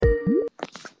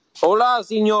Hola,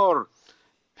 senor.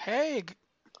 Hey,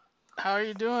 how are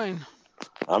you doing?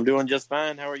 I'm doing just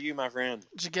fine. How are you, my friend?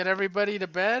 Did you get everybody to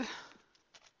bed?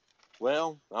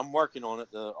 Well, I'm working on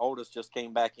it. The oldest just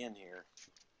came back in here.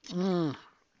 Mm,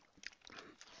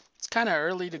 it's kind of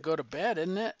early to go to bed,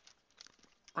 isn't it?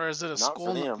 Or is it a Not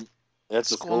for school them.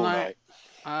 It's a school school night?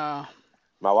 night. Uh,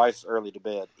 My wife's early to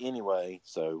bed anyway,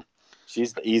 so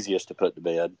she's the easiest to put to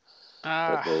bed.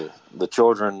 But uh, the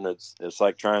children, it's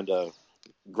like trying to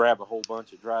grab a whole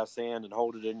bunch of dry sand and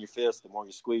hold it in your fist. The more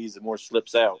you squeeze, the more it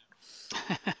slips out.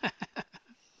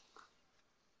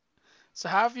 so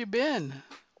how have you been?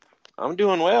 I'm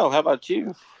doing well. How about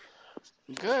you?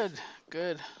 Good,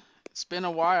 good. It's been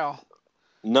a while.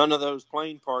 None of those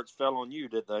plane parts fell on you,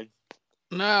 did they?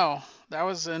 No, that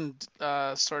was in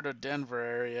sort of Denver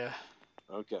area.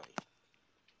 Okay.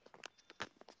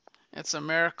 It's a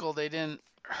miracle they didn't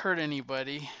hurt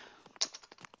anybody,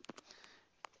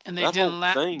 and That whole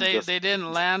thing just they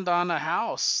didn't land on a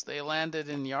house. They landed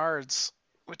in yards,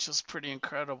 which is pretty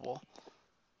incredible.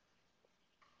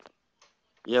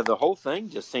 Yeah, the whole thing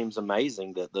just seems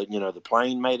amazing that the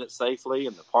plane made it safely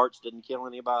and the parts didn't kill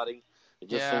anybody. It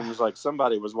just Yeah, seems like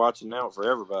somebody was watching out for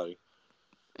everybody.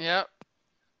 yep.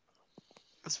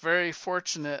 It's very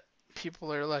fortunate.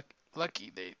 People are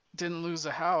lucky they didn't lose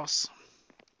a house.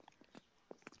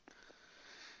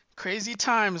 Crazy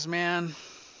times, man.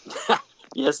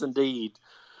 Yes, indeed.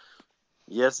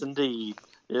 Yes, indeed.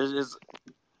 It is.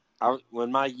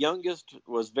 When my youngest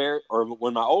was or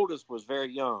when my oldest was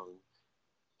very young,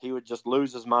 he would just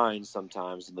lose his mind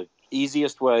sometimes. And the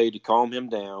easiest way to calm him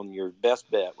down, your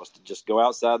best bet, was to just go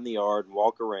outside in the yard and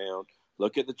walk around,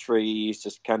 look at the trees,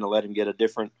 just kind of let him get a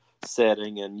different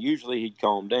setting, and usually he'd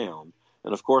calm down.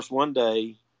 And of course, one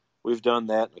day we've done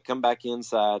that. I come back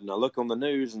inside and I look on the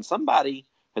news, and somebody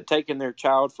had taken their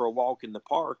child for a walk in the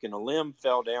park, and a limb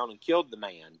fell down and killed the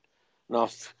man. And I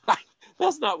was like,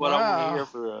 that's not what I want to Wow, hear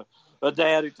for a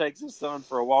dad who takes his son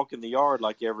for a walk in the yard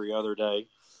like every other day.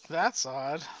 that's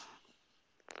odd.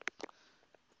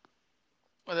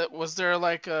 Was there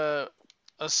like a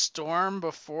storm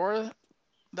before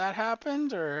that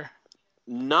happened, or?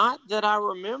 Not that I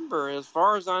remember. As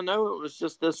far as I know, it was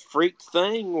just this freak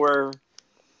thing where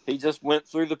he just went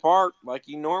through the park like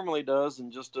he normally does,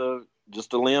 and just a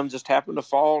limb just happened to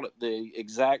fall at the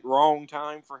exact wrong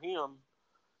time for him,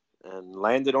 and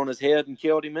landed on his head and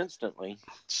killed him instantly.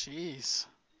 Jeez.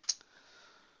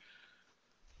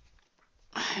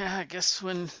 Yeah, I guess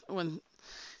when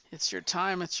it's your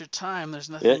time, it's your time. There's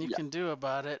nothing you Yeah, can do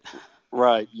about it.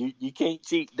 right. You can't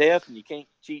cheat death, and you can't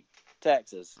cheat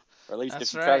taxes. Or at least if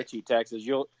That's you try to right. cheat taxes,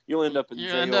 you'll end up in You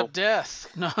end up jail. death.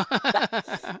 No.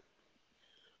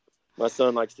 My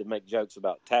son likes to make jokes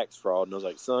about tax fraud, and I was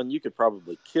like, son, you could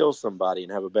probably kill somebody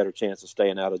and have a better chance of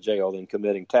staying out of jail than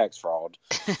committing tax fraud.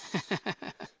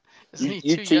 Isn't You he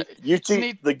you too young? cheat you Isn't cheat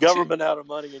he the too? government out of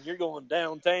money, and you're going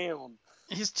downtown.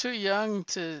 He's too young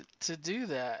to do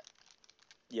that.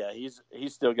 Yeah, he's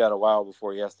still got a while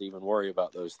before he has to even worry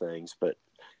about those things, but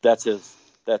that's his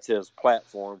that's his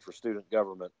platform for student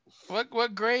government.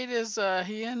 What grade is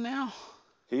he in now?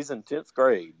 He's in 10th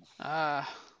grade. Uh,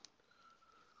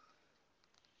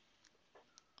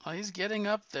 well, he's getting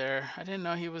up there. I didn't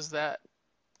know he was that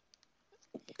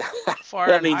far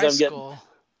that in means high I'm getting school.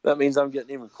 that means I'm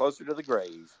getting even closer to the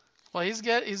grave. Well, he's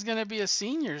gonna be a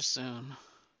senior soon.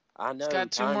 I He's know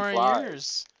got two time more flies.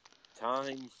 years.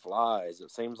 Time flies.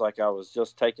 It seems like I was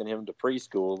just taking him to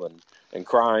preschool and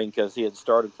crying because he had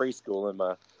started preschool and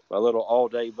my little all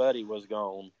day buddy was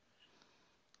gone.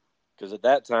 Because at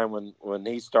that time when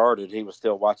he started, he was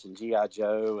still watching GI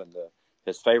Joe, and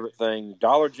his favorite thing,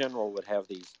 Dollar General would have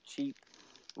these cheap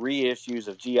reissues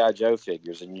of GI Joe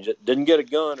figures, and you just didn't get a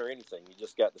gun or anything. You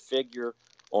just got the figure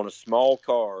on a small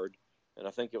card, and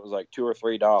I think it was like $2 or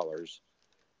 $3,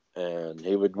 and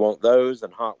he would want those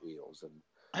and Hot Wheels. And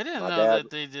I didn't my know dad, that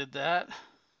they did that.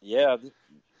 yeah,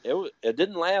 it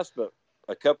didn't last but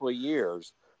a couple of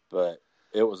years, but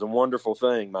it was a wonderful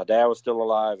thing. My dad was still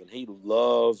alive, and he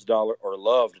loved Dollar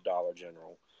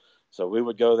General, so we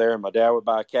would go there, and my dad would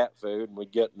buy cat food, and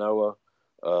we'd get Noah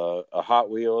a Hot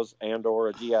Wheels and or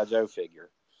a GI Joe figure.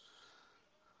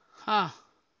 Huh.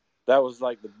 That was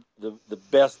like the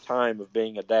best time of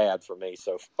being a dad for me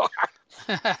so far,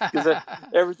 because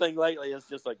everything lately is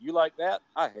just like, you like that,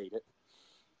 I hate it.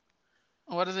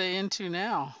 What are they into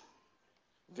now?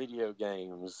 Video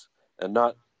games, and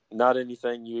not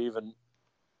anything you even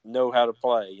know how to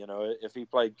play. If he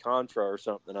played Contra or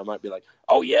something, I might be like,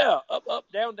 "Oh yeah, up,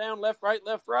 up, down, down, left, right."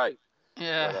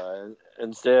 Yeah. But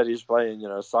instead, he's playing,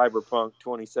 Cyberpunk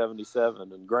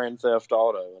 2077 and Grand Theft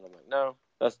Auto, and I'm like, no,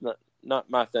 that's not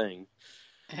my thing.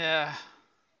 Yeah.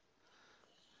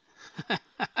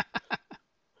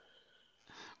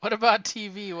 What about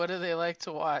TV? What do they like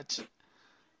to watch?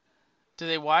 Do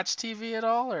they watch TV at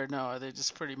all, or no? Are they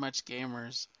just pretty much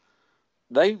gamers?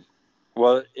 They,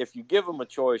 well, if you give them a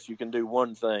choice, you can do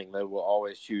one thing. They will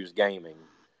always choose gaming.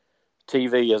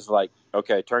 TV is like,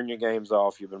 okay, turn your games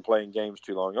off. You've been playing games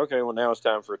too long. Okay, well now it's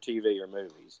time for TV or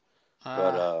movies.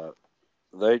 But Ah,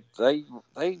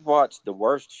 they watch the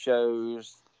worst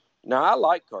shows. Now I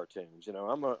like cartoons. You know,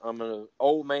 I'm an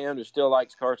old man who still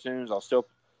likes cartoons. I'll still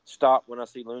stop when I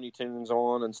see Looney Tunes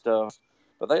on and stuff.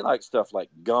 But they like stuff like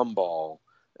Gumball,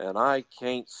 and I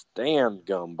can't stand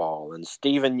Gumball and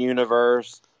Steven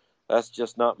Universe. That's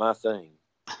just not my thing.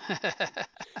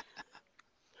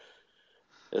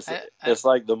 It's I, I, it's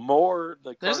like the more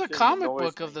the there's a cartoons comic annoys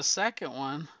book of me. the second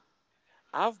one.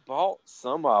 I've bought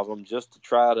some of them just to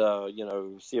try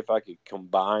to, see if I could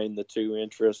combine the two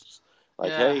interests.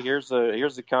 Like, Yeah. hey, here's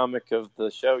a comic of the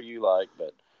show you like,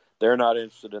 but they're not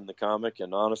interested in the comic.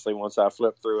 And honestly, once I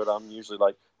flip through it, I'm usually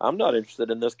like, I'm not interested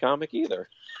in this comic either.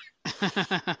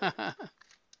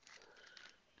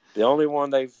 The only one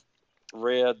they've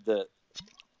read that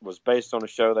was based on a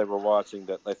show they were watching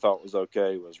that they thought was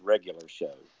okay was Regular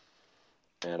Show.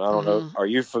 And I don't know, hmm are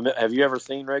you familiar? Have you ever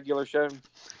seen Regular Show?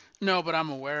 No, but I'm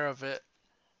aware of it.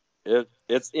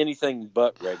 It's anything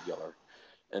but regular.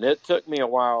 And it took me a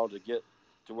while to get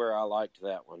to where I liked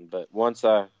that one. But once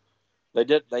they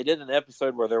did an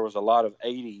episode where there was a lot of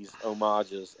 '80s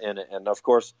homages in it, and of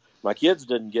course my kids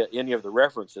didn't get any of the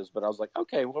references. But I was like,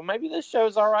 okay, well maybe this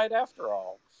show's all right after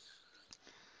all.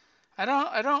 I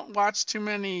don't watch too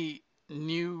many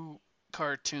new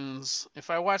cartoons. If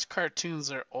I watch cartoons,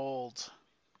 they're old.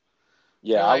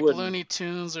 Yeah, They're I like wouldn't. Looney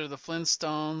Tunes or the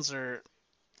Flintstones, or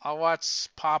I'll watch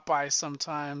Popeye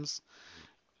sometimes.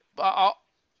 But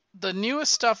the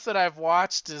newest stuff that I've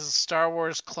watched is Star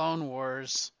Wars Clone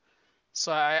Wars.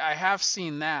 So I have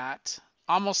seen that,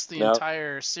 almost the No,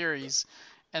 entire series.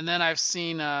 And then I've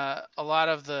seen a lot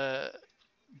of the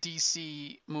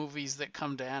DC movies that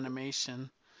come to animation.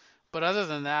 But other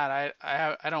than that,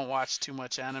 I don't watch too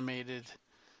much animated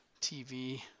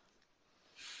TV.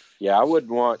 yeah, I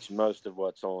wouldn't watch most of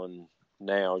what's on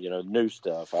now. New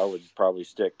stuff. I would probably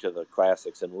stick to the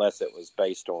classics unless it was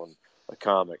based on a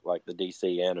comic like the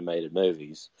DC animated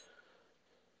movies.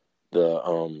 The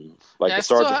like Yeah, the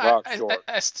Sergeant Rock short.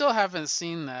 I still haven't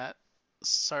seen that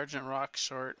Sergeant Rock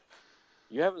short.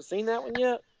 You haven't seen that one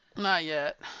yet? Not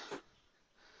yet.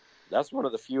 That's one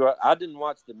of the few. I didn't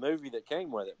watch the movie that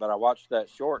came with it, but I watched that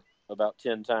short about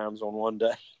 10 times on one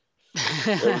day.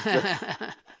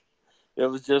 It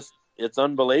was just, it's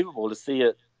unbelievable to see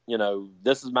it.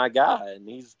 This is my guy, and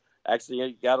he's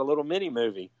actually got a little mini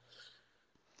movie.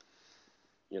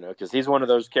 Because he's one of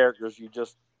those characters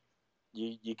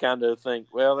you kind of think,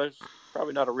 well, there's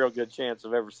probably not a real good chance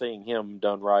of ever seeing him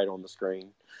done right on the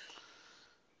screen.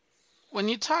 When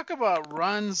you talk about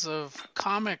runs of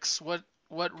comics, what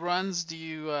runs do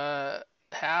you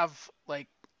have? Like,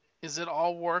 is it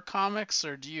all war comics,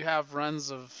 or do you have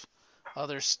runs of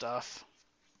other stuff?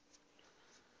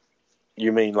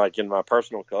 You mean like in my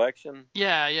personal collection?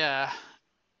 Yeah, yeah.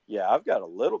 Yeah, I've got a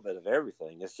little bit of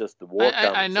everything. It's just the I, war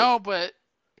I, I comics. know, but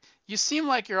you seem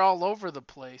like you're all over the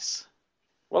place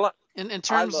Well, in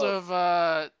I terms love.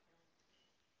 of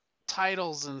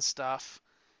titles and stuff.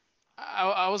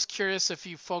 I was curious if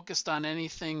you focused on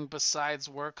anything besides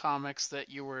war comics that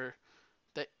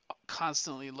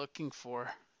constantly looking for.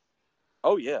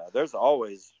 Oh yeah, there's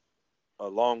always a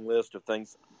long list of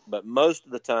things, but most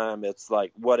of the time it's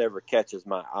like whatever catches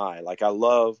my eye. Like I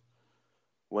love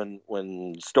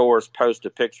when stores post a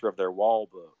picture of their wall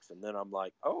books, and then I'm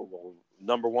like, oh well,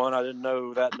 number one, I didn't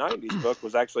know that '90s book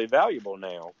was actually valuable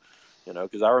now.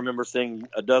 Because I remember seeing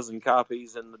a dozen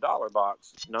copies in the dollar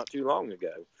box not too long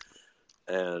ago,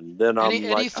 and then I'm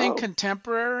like, Anything oh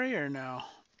contemporary or no?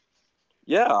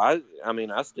 yeah, I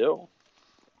mean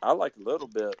I like a little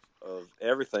bit of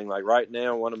everything. Like right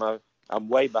now, I'm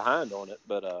way behind on it,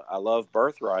 but I love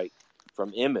Birthright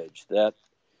from Image. That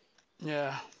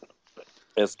Yeah.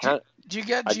 is Do, kind of, do you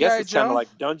get I guess GI it's kind of Joe?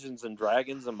 like Dungeons and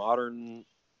Dragons, a modern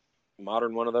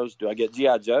one of those. Do I get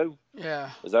GI Joe?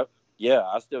 Yeah. Is that yeah?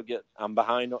 I still get. I'm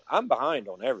behind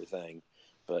on everything,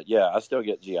 but yeah, I still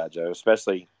get GI Joe.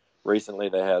 Especially recently,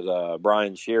 they had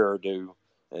Brian Shearer do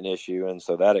an issue, and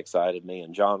so that excited me.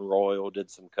 And John Royal did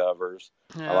some covers.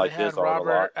 I Yeah, they like had his art a Robert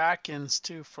lot. Atkins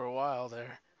too for a while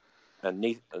there. And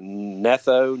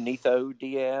Netho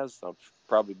Diaz. I've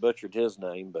probably butchered his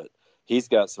name, but he's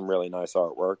got some really nice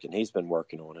artwork, and he's been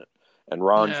working on it. And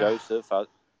Yeah.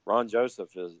 Ron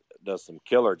Joseph does some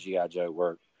killer GI Joe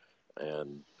work.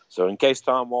 And so, in case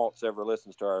Tom Waltz ever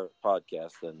listens to our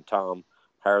podcast, then Tom,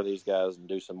 hire these guys and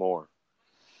do some more.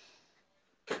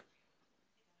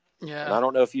 Yeah. And I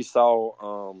don't know if you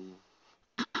saw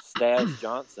Staz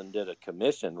Johnson did a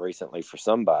commission recently for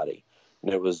somebody,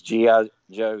 and it was G.I.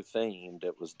 Joe themed.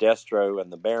 It was Destro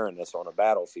and the Baroness on a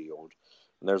battlefield,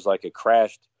 and there's like a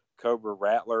crashed Cobra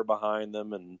Rattler behind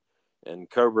them, and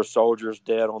Cobra soldiers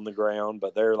dead on the ground,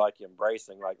 but they're like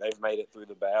embracing, like they've made it through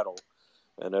the battle,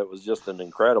 and it was just an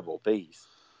incredible piece.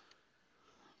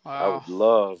 Wow. I would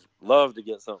love to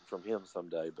get something from him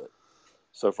someday, but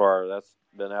so far that's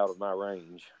been out of my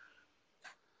range.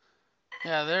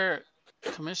 Yeah, their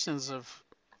commissions have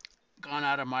gone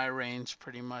out of my range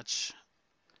pretty much.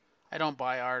 I don't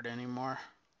buy art anymore.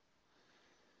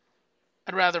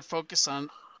 I'd rather focus on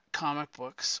comic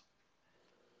books.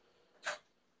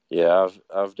 Yeah,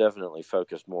 I've definitely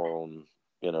focused more on,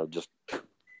 just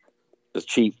a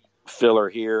cheap filler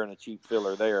here and a cheap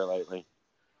filler there lately.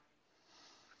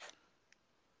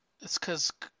 It's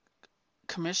because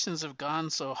commissions have gone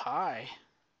so high.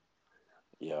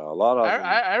 Yeah, a lot of them.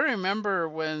 I remember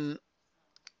when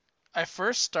I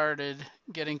first started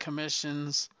getting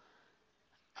commissions,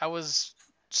 I was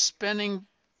spending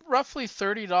roughly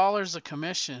 $30 a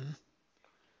commission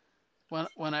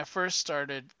when I first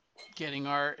started getting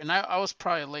art, and I was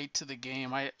probably late to the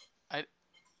game. I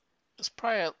was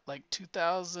probably at like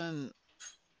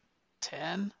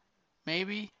 2010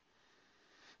 maybe.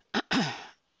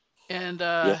 And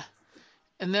Yeah.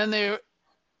 and then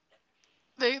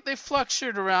they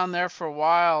fluctuated around there for a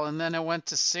while, and then it went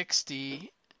to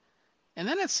 60, and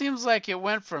then it seems like it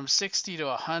went from 60 to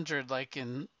 100 like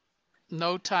in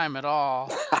no time at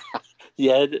all.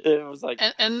 Yeah, it was like,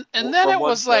 And then it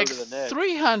was like to the next.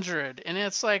 300, and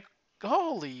it's like,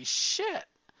 holy shit.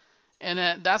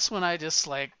 And that's when I just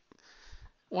like,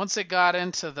 once it got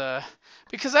into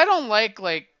because I don't like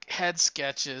head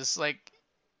sketches. Like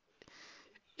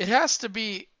it has to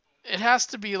be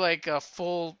like a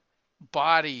full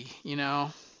body, Yeah,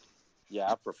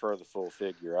 I prefer the full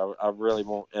figure. I really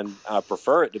want, and I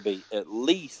prefer it to be at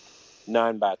least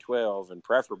 9x12 and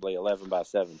preferably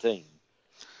 11x17.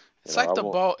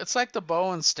 It's like the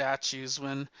Bowen statues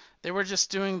when they were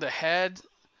just doing the head.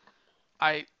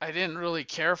 I didn't really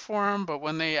care for them, but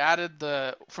when they added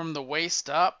from the waist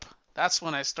up, that's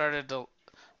when I started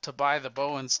to buy the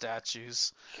Bowen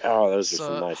statues. Oh, those are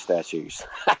some nice statues.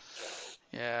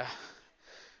 Yeah.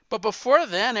 But before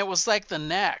then, it was like the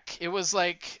neck. It was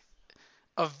like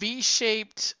a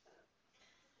V-shaped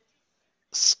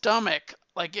stomach.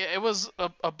 Like it was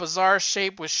a bizarre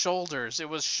shape with shoulders. It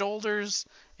was shoulders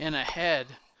and a head.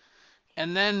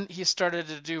 And then he started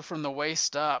to do from the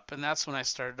waist up, and that's when I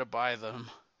started to buy them.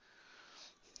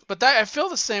 But I feel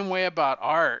the same way about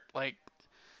art. Like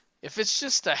if it's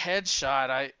just a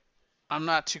headshot, I'm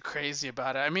not too crazy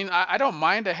about it. I mean, I don't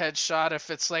mind a headshot if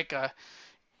it's like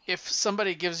if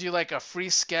somebody gives you like a free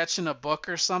sketch in a book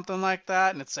or something like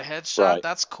that, and it's a headshot, Right.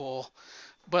 That's cool.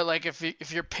 But like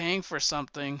if you're paying for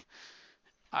something,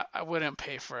 I wouldn't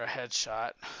pay for a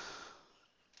headshot.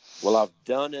 Well, I've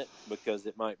done it because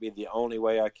it might be the only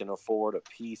way I can afford a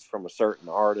piece from a certain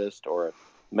artist, or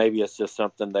maybe it's just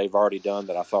something they've already done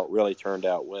that I thought really turned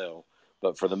out well.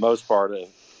 But for the most part,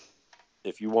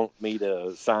 if you want me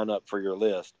to sign up for your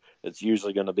list, it's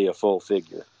usually going to be a full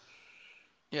figure.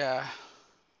 Yeah.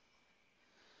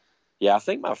 Yeah, I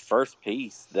think my first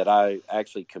piece that I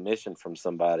actually commissioned from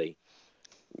somebody,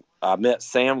 I met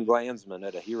Sam Glanzman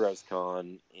at a Heroes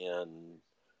Con in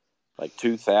like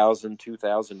 2000,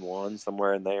 2001,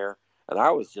 somewhere in there. And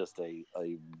I was just a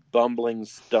bumbling,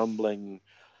 stumbling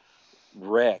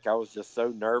wreck. I was just so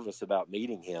nervous about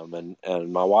meeting him.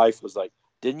 And my wife was like,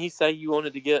 didn't you say you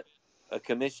wanted to get a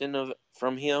commission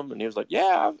from him? And he was like,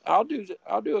 yeah, I'll do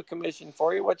a commission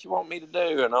for you. What you want me to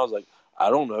do? And I was like, I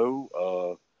don't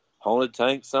know, haunted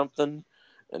tank something.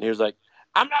 And he was like,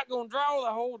 I'm not going to draw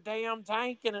the whole damn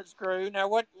tank in its screw. Now,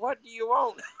 what do you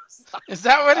want? Is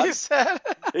that what he said?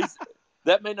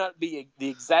 That may not be the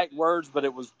exact words, but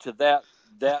it was to that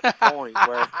point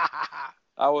where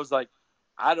I was like,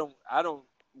 I don't,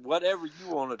 whatever you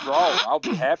want to draw, I'll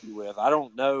be happy with. I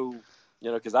don't know,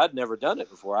 because I'd never done it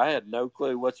before. I had no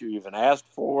clue what you even asked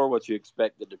for, what you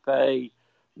expected to pay,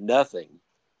 nothing.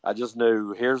 I just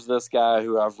knew, here's this guy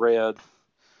who I've read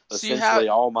essentially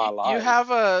all my life. You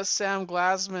have a Sam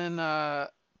Glasman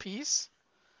piece?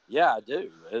 Yeah, I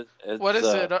do. What is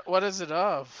it? What is it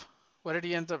of? What did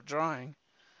he end up drawing?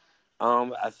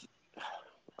 I'm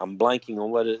blanking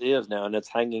on what it is now, and it's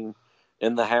hanging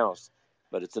in the house,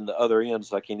 but it's in the other end,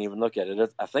 so I can't even look at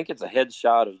it. I think it's a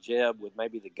headshot of Jeb with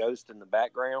maybe the ghost in the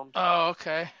background. Oh,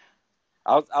 okay.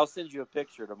 I'll send you a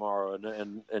picture tomorrow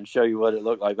and show you what it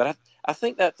looked like. But I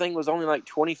think that thing was only like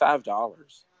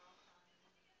 $25.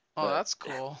 Oh, But that's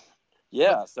cool.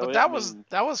 But yeah, so but it, I that mean,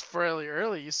 was fairly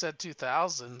early. You said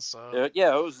 2000, so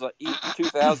yeah, it was like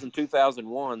 2000,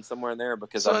 2001, somewhere in there.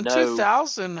 Because I so in know,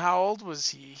 2000, how old was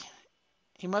he?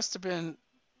 He must have been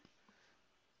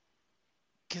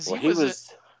because well, he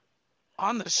was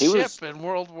on the he was ship in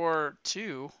World War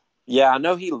II. yeah, I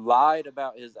know he lied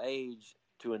about his age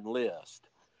to enlist,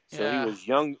 so he Yeah. was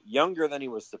younger than he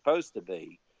was supposed to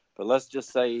be. But let's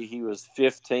just say he was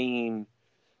 15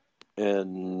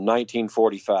 in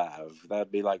 1945.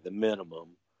 That'd be like the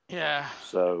minimum. Yeah.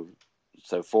 So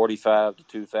 45 to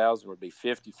 2000 would be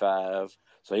 55.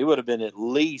 So he would have been at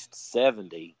least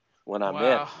 70 when I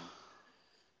met Wow. him.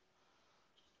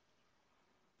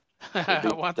 It'd I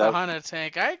be want the that. Honda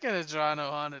tank. I ain't gonna draw no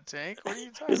Honda tank. What are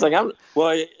you He's talking like, about? I'm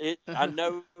well. I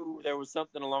know there was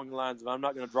something along the lines of I'm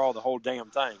not going to draw the whole damn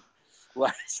tank.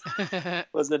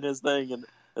 Wasn't his thing,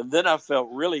 and then I felt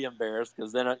really embarrassed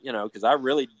because then because I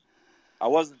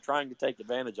wasn't trying to take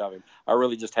advantage of him. I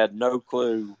really just had no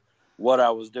clue what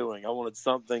I was doing. I wanted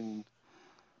something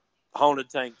Honda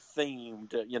tank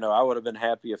themed. I would have been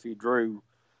happy if he drew,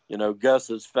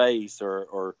 Gus's face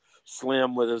or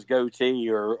Slim with his goatee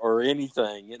or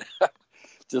anything.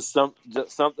 Just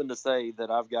something to say that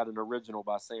I've got an original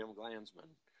by Sam Glansman.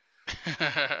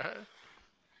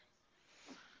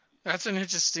 That's an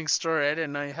interesting story. I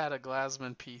didn't know you had a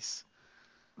Glassman piece.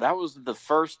 That was the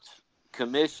first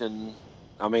commission.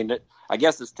 I mean, I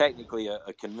guess it's technically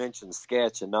a convention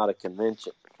sketch and not a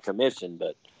convention commission,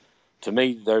 but to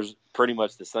me, there's pretty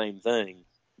much the same thing.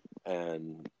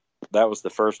 And that was the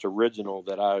first original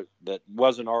that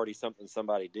wasn't already something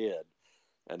somebody did,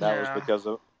 and Yeah. that was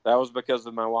because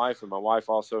of my wife, and my wife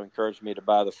also encouraged me to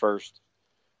buy the first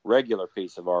regular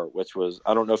piece of art, which was,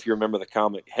 I don't know if you remember the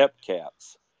comic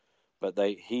Hepcats, but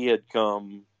he had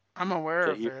come I'm aware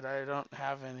to of it. I don't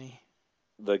have any.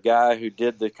 the guy who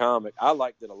did the comic. I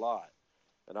liked it a lot,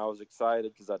 and I was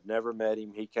excited because I'd never met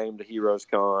him. He came to Heroes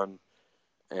Con,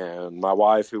 and my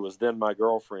wife, who was then my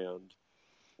girlfriend,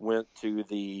 went to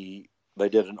they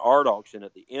did an art auction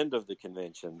at the end of the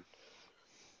convention,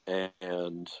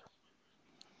 and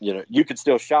you could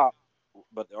still shop,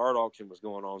 but the art auction was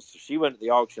going on. So she went to the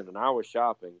auction and I was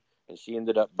shopping, and she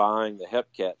ended up buying the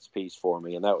Hepcats piece for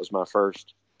me, and that was my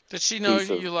first Did she know piece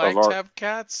you of liked art.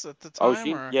 Hepcats at the Oh,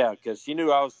 time, or? yeah, because she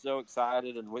knew I was so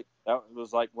excited, and that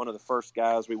was like one of the first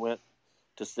guys we went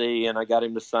to see, and I got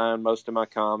him to sign most of my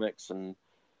comics, and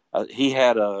he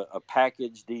had a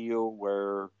package deal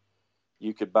where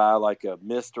you could buy like a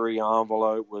mystery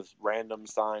envelope with random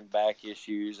signed back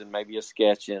issues and maybe a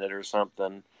sketch in it or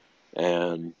something.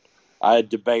 And I had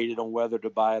debated on whether to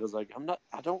buy it. I was like,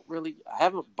 I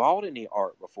haven't bought any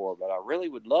art before, but I really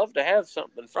would love to have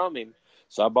something from him.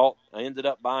 So I ended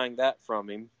up buying that from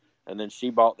him. And then she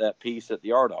bought that piece at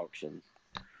the art auction.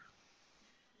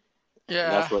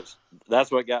 And Yeah.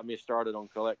 that's what got me started on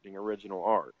collecting original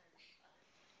art.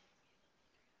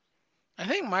 I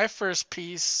think my first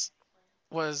piece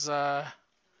was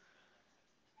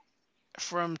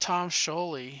from Tom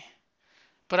Sholey,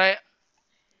 but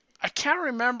I can't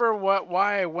remember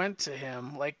why I went to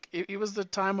him. Like it was the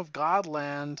time of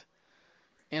Godland,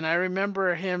 and I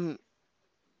remember him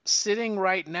sitting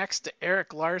right next to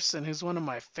Eric Larson, who's one of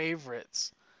my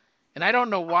favorites. And I don't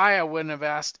know why I wouldn't have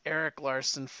asked Eric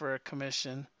Larson for a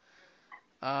commission.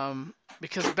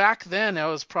 Because back then it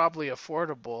was probably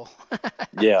affordable.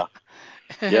 Yeah.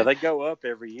 Yeah, they go up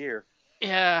every year.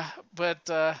 Yeah, but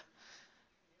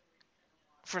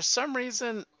for some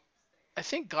reason, I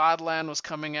think Godland was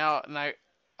coming out, and I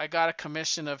got a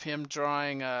commission of him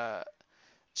drawing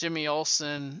Jimmy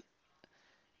Olsen,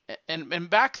 and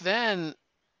back then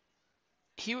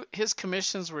his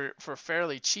commissions were for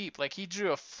fairly cheap. Like he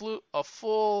drew a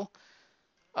full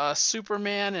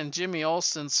Superman and Jimmy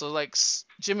Olsen. So like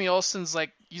Jimmy Olsen's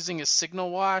like using his signal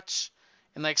watch,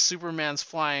 and like Superman's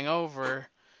flying over.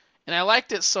 And I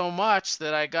liked it so much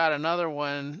that I got another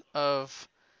one of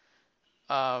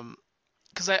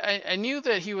because I knew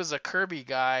that he was a Kirby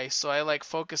guy, so I like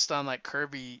focused on like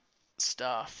Kirby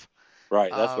stuff.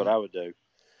 Right. That's what Um, I would do.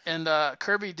 and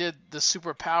Kirby did the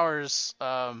Superpowers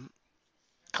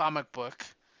comic book,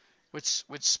 which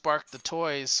sparked the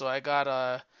toys. So I got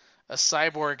a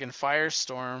Cyborg and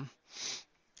Firestorm,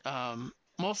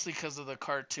 mostly because of the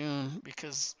cartoon.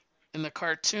 Because in the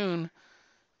cartoon,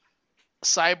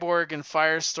 Cyborg and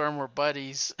Firestorm were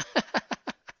buddies.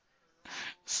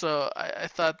 So I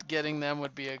thought getting them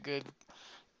would be a good.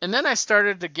 And then I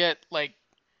started to get like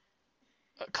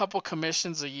a couple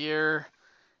commissions a year,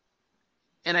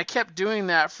 and I kept doing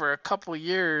that for a couple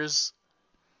years.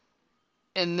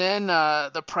 and then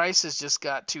the prices just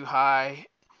got too high.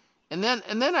 And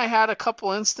then I had a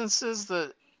couple instances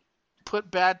that put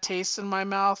bad taste in my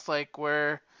mouth, like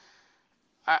where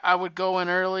I would go in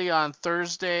early on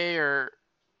Thursday or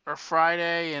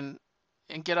Friday and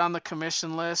get on the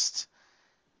commission list,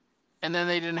 and then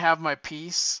they didn't have my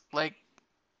piece, like,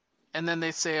 and then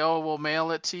they say, oh, we'll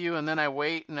mail it to you, and then I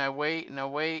wait and I wait and I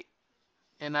wait,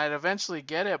 and I'd eventually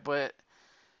get it, but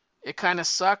it kind of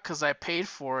sucked because I paid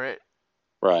for it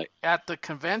Right. at the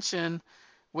convention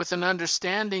with an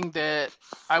understanding that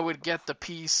I would get the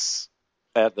piece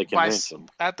At the convention.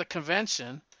 at the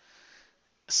convention.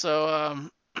 So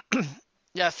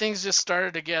yeah, things just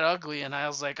started to get ugly, and I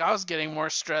was getting more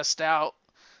stressed out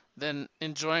than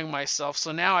enjoying myself.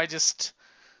 So now I just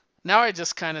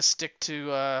kind of stick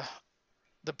to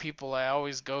the people I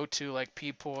always go to, like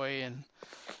Peepoy and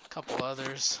a couple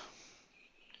others.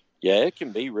 Yeah, it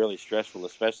can be really stressful,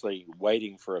 especially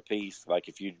waiting for a piece. Like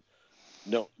if you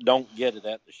don't get it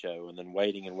at the show, and then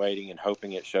waiting and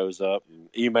hoping it shows up, and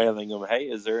emailing them, hey,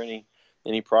 is there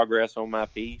any progress on my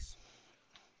piece?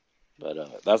 But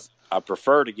I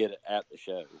prefer to get it at the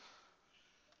show,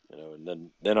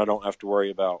 and then I don't have to worry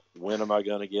about when am I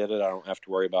going to get it. I don't have to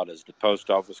worry about, is the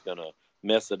post office going to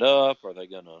mess it up? Are they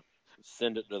going to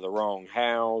send it to the wrong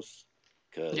house?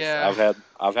 Because Yeah.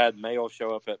 I've had mail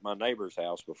show up at my neighbor's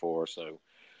house before, so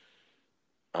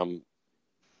I'm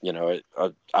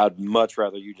I'd much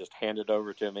rather you just hand it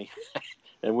over to me,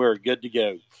 and we're good to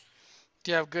go.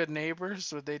 Do you have good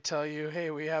neighbors? Would they tell you, hey,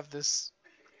 we have this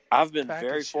I've been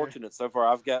very package here? fortunate so far.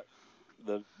 I've got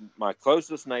my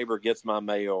closest neighbor gets my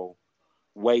mail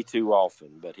way too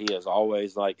often, but he is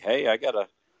always like, "Hey, I got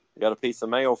a piece of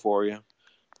mail for you,"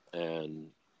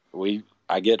 and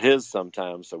I get his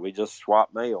sometimes, so we just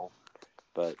swap mail.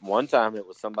 But one time it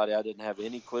was somebody I didn't have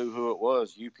any clue who it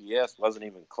was. UPS wasn't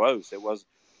even close.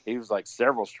 He was like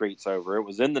several streets over. It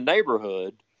was in the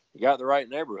neighborhood. He got the right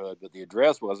neighborhood, but the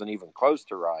address wasn't even close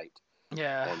to right.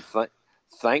 Yeah. And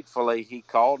thankfully, he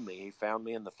called me. He found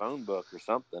me in the phone book or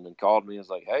something and called me and was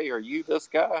like, "Hey, are you this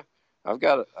guy? I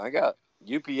got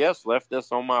UPS left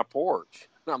this on my porch."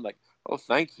 And I'm like, "Oh,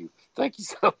 thank you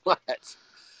so much."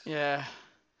 Yeah.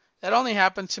 That only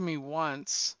happened to me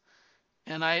once,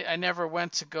 and I never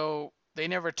went to go. They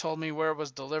never told me where it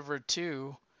was delivered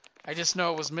to. I just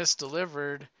know it was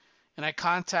misdelivered, and I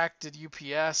contacted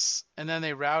UPS, and then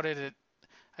they routed it.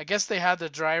 I guess they had the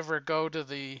driver go to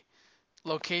the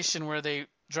location where they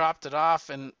dropped it off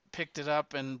and picked it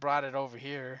up and brought it over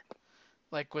here,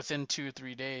 like within 2 or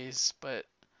 3 days. But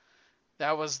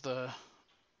that was the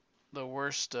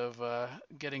worst of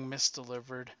getting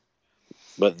misdelivered.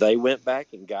 But they went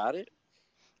back and got it.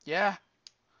 Yeah,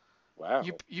 Wow.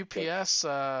 UPS.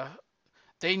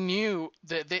 They knew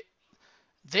that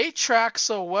they track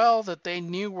so well that they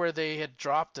knew where they had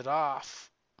dropped it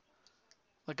off.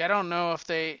 Like I don't know if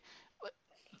they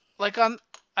like on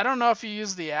I don't know if you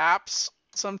use the apps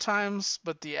sometimes,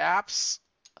 but the apps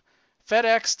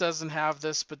FedEx doesn't have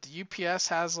this, but the UPS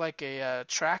has like a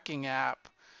tracking app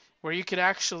where you could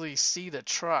actually see the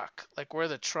truck, like where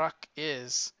the truck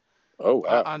is Oh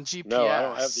wow. on No, I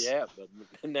don't have the GPS. app, but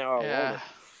now I want Yeah, it.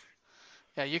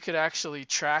 yeah, you could actually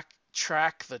track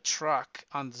the truck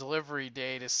on delivery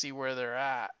day to see where they're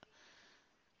at.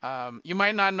 You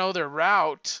might not know their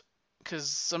route because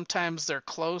sometimes they're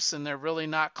close and they're really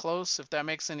not close, if that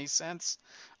makes any sense.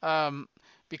 Um,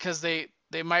 because they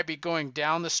might be going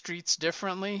down the streets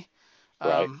differently.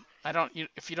 Right.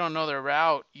 If you don't know their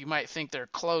route, you might think they're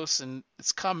close and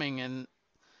it's coming, and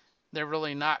they're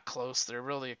really not close. They're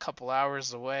really a couple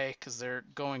hours away because they're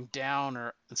going down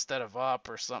or instead of up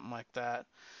or something like that.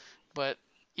 But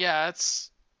yeah,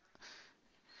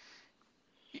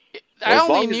 Well, I as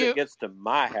only long as it knew. gets to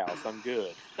my house, I'm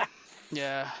good.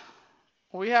 Yeah,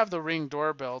 we have the Ring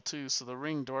doorbell too, so the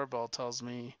Ring doorbell tells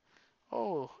me,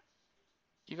 "Oh,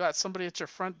 you got somebody at your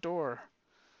front door."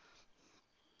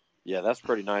 Yeah, that's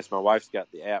pretty nice. My wife's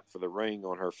got the app for the Ring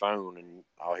on her phone, and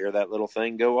I'll hear that little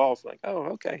thing go off. Like, oh,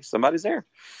 okay, somebody's there.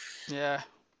 Yeah,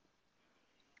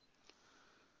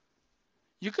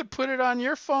 you could put it on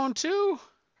your phone too.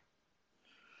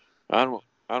 I don't.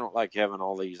 I don't like having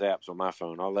all these apps on my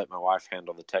phone. I'll let my wife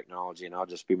handle the technology, and I'll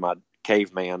just be my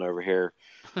caveman over here,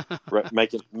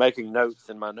 making notes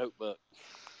in my notebook.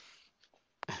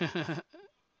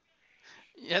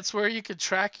 That's where you could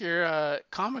track your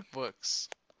comic books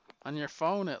on your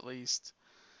phone at least.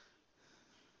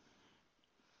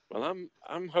 Well,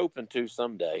 I'm hoping to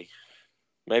someday.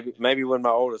 Maybe when my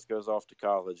oldest goes off to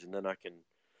college, and then I can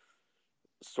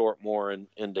sort more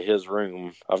into his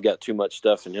room. I've got too much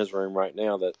stuff in his room right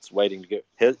now that's waiting to get.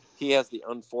 He has the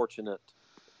unfortunate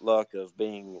luck of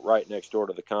being right next door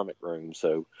to the comic room,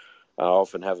 so I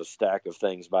often have a stack of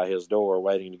things by his door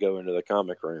waiting to go into the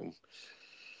comic room.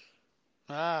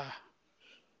 Ah,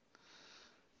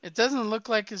 it doesn't look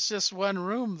like it's just one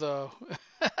room though.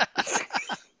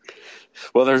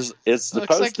 Well, it's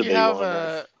Looks supposed like to you be have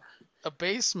one. a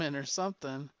basement or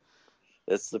something.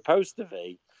 It's supposed to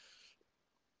be.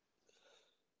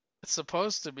 It's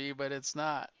supposed to be, but it's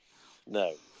not.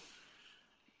 No.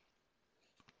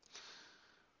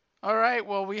 All right.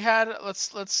 Well, we had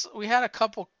a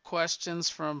couple questions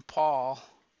from Paul.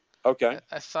 Okay.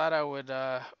 I thought I would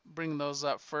bring those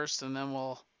up first, and then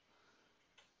we'll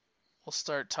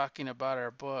start talking about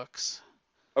our books.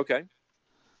 Okay.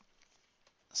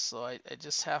 So I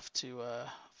just have to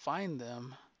find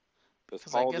them Was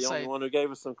because I Paul the guess only I one who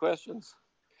gave us some questions?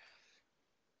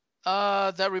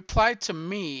 that replied to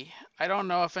me. I don't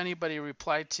know if anybody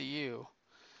replied to you.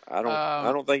 I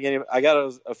don't think any. I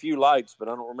got a few likes, but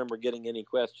I don't remember getting any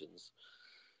questions.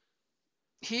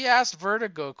 He asked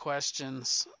Vertigo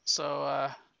questions.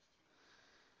 So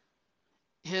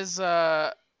his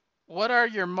what are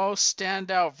your most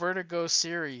standout Vertigo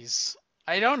series?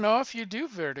 I don't know if you do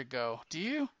Vertigo. Do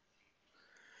you?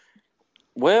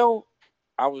 Well,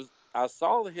 I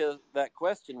saw that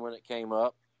question when it came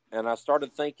up, and I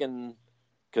started thinking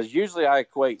because usually I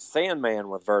equate Sandman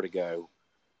with Vertigo,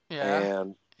 Yeah,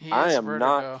 and he I is am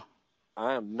not Vertigo.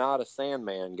 I am not a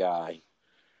Sandman guy.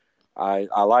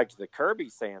 I liked the Kirby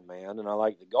Sandman and I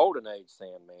liked the Golden Age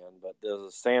Sandman, but there's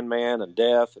a Sandman and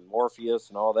Death and Morpheus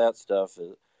and all that stuff.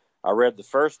 I read the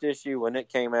first issue when it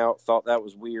came out, thought that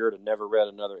was weird, and never read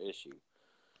another issue.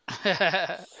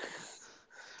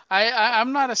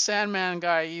 I'm not a Sandman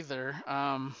guy either.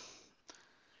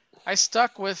 I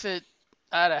stuck with it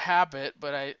out of habit,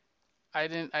 but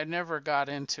I never got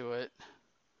into it.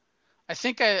 I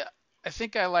think I I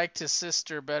think I liked his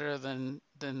sister better than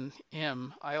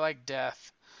him. I like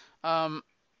Death. Um,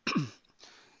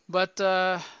 but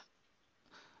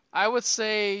I would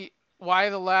say Why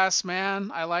the Last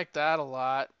Man. I like that a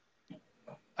lot.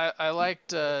 I liked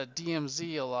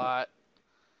DMZ a lot.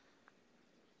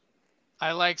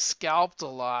 I liked Scalped a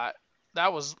lot.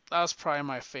 That was probably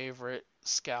my favorite.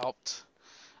 Scalped.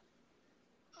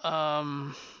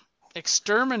 Um,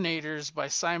 Exterminators by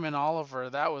Simon Oliver.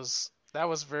 That was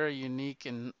very unique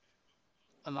and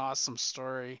an awesome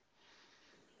story.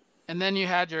 And then you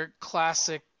had your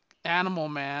classic Animal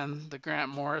Man, the Grant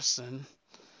Morrison.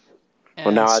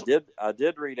 Well, now And I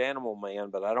did read Animal Man,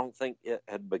 but I don't think it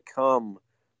had become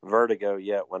Vertigo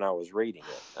yet when I was reading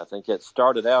it. I think it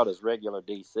started out as regular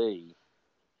DC,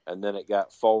 and then it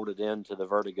got folded into the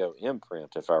Vertigo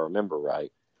imprint, if I remember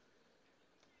right.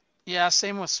 yeah,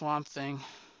 same with Swamp Thing.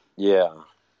 Yeah.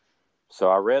 So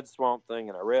I read Swamp Thing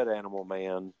and I read Animal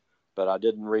Man, but I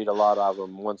didn't read a lot of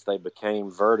them once they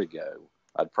became Vertigo.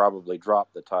 I'd probably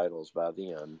dropped the titles by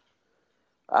then.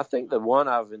 I think the one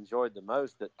I've enjoyed the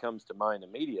most that comes to mind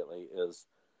immediately is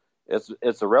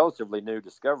it's a relatively new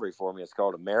discovery for me. It's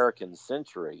called American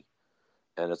Century,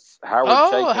 and it's Howard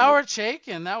Oh, Chaykin. Howard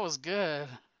Chaykin, that was good.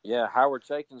 Yeah, Howard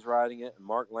Chaykin's writing it, and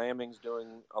Mark Laming's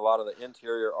doing a lot of the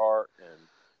interior art, and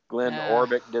Glenn Yeah,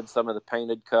 Orbick did some of the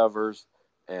painted covers,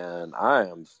 and I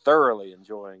am thoroughly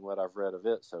enjoying what I've read of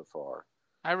it so far.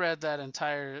 I read that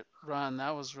entire run.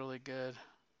 That was really good.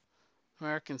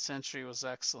 American Century was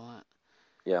excellent.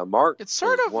 Yeah, Mark It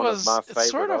sort is of one of was my it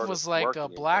sort favorite of was artists like a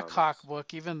working in Black Hawk comics.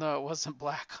 book, even though it wasn't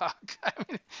Black Hawk. I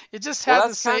mean, it just Well, had the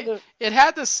that's same kind of it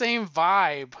had the same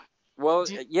vibe. well,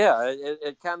 Do you- yeah.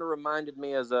 It kind of reminded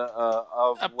me as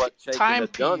of what Chaykin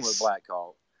had done with timepiece. Black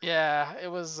Hawk. Yeah, it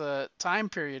was a time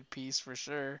period piece for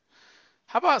sure.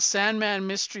 How about Sandman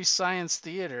Mystery Science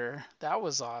Theater? That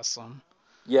was awesome.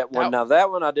 Yeah, well, That now that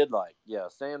one I did like. Yeah,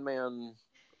 Sandman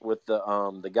with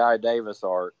the Guy Davis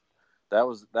art. That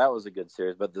was a good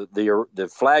series, but the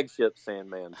flagship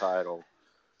Sandman title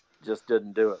just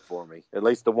didn't do it for me. At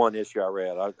least the one issue I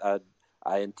read.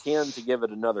 I intend to give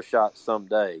it another shot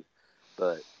someday,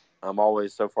 but I'm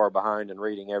always so far behind in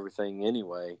reading everything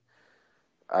anyway.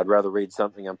 I'd rather read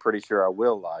something I'm pretty sure I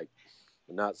will like,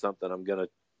 and not something I'm gonna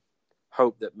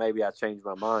hope that maybe I change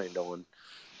my mind on.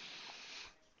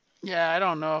 yeah, I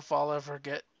don't know if I'll ever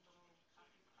get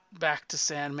back to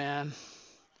Sandman.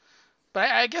 But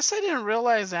I guess I didn't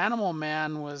realize Animal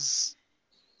Man was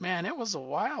man, it was a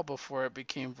while before it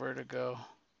became Vertigo.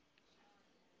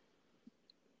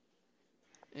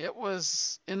 It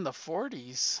was in the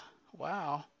 40s.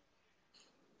 Wow.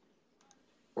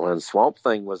 When Swamp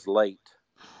Thing was late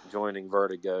joining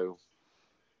Vertigo.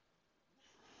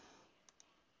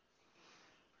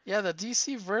 Yeah, the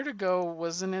DC Vertigo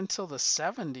wasn't until the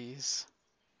 70s.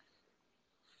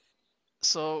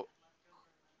 So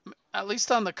at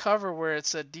least on the cover where it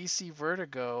said DC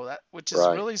Vertigo, which is Right.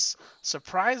 really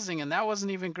surprising. And that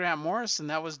wasn't even Grant Morrison.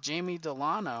 That was Jamie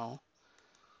Delano.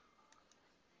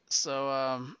 So,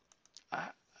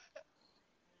 I,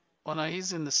 well, no,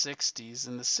 he's in the 60s.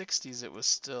 In the 60s, it was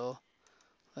still.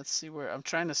 Let's see where I'm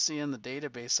trying to see in the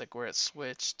database like where it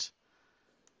switched.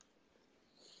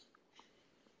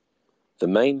 The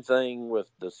main thing with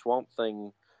the Swamp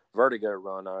Thing Vertigo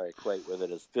run I equate with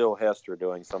it is Phil Hester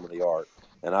doing some of the art,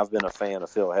 and I've been a fan of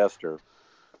Phil Hester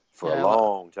for a Yeah,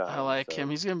 long I time. like him.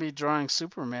 He's gonna be drawing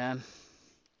Superman.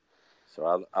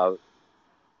 So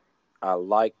I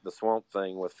like the Swamp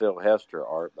Thing with Phil Hester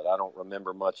art, but I don't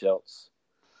remember much else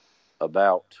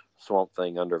about Swamp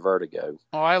Thing under Vertigo.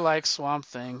 Oh, I like Swamp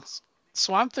Thing.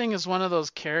 Swamp Thing is one of those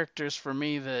characters for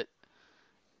me that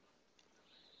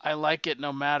I like it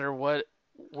no matter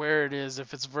where it is,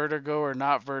 if it's Vertigo or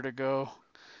not Vertigo.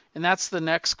 And that's the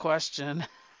next question.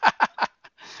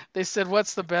 They said,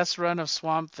 "What's the best run of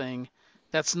Swamp Thing?"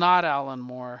 That's not Alan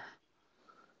Moore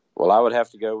Well, I would have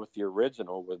to go with the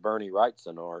original with Bernie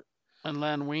Wrightson art. and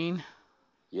Len Wein.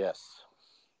 Yes.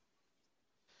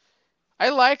 I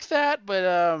like that, but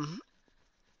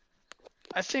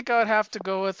I think I would have to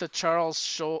go with the Charles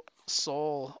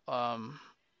Soule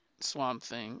Swamp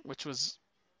Thing, which was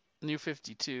New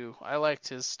 52. I liked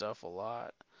his stuff a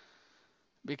lot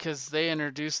because they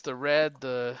introduced the red,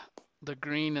 the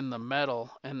green, and the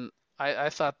metal, and I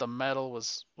thought the metal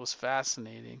was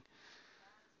fascinating.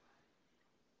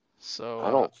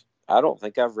 So I don't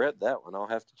think I've read that one. I'll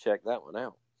have to check that one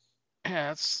out.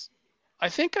 yeah, I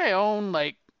think I own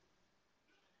like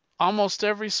almost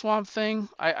every Swamp Thing.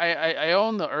 I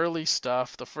own the early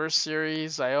stuff, the first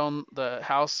series. I own the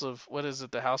House of what is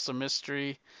it? The House of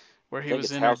Mystery, where I he think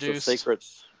was it's House of introduced.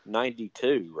 Secrets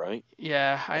 92, right?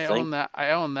 Yeah, I think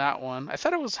I own that one. I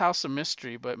thought it was House of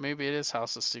Mystery, but maybe it is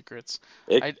House of Secrets.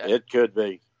 I it could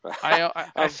be.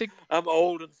 I think I'm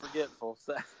old and forgetful.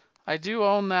 So. I do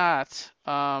own that.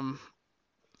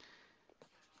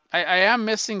 I am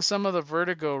missing some of the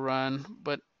Vertigo run,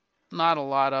 but not a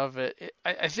lot of it.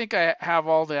 I think I have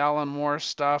all the Alan Moore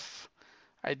stuff.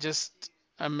 I just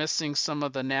am missing some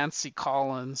of the Nancy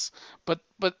Collins. But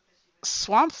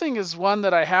Swamp Thing is one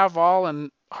that I have all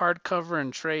in hardcover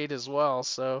and trade as well.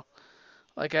 So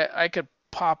like I could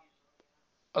pop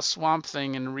a Swamp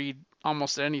Thing and read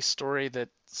almost any story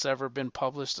that's ever been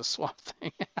published a Swamp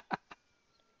Thing.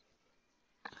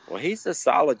 Well, he's a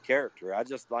solid character. I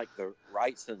just like the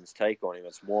Wrightson's take on him.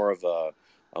 It's more of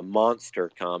a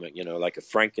monster comic, like a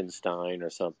Frankenstein or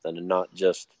something, and not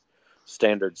just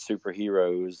standard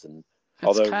superheroes. And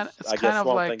although It's I guess kind of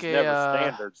Swamp like Thing's a never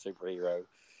standard superhero.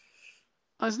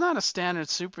 he's not a standard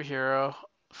superhero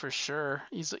for sure.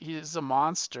 He's a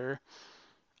monster.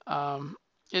 Um,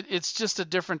 it's just a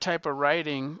different type of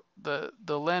writing. The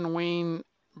Len Wein,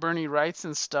 Bernie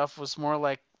Wrightson stuff was more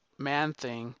like Man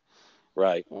Thing,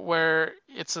 Right. where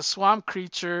it's a swamp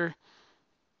creature.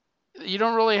 You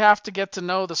don't really have to get to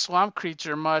know the swamp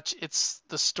creature much. It's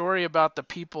the story about the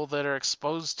people that are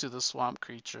exposed to the swamp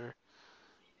creature.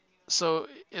 So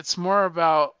it's more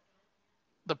about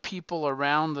the people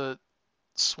around the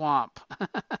swamp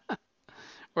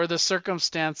or the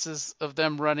circumstances of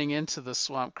them running into the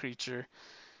swamp creature.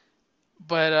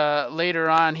 But later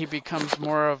on, he becomes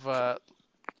more of a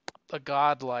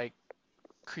godlike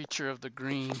creature of the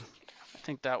green. I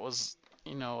think that was,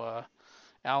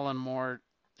 Alan Moore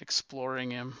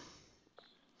exploring him.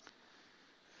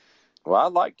 Well, I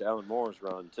liked Alan Moore's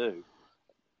run too.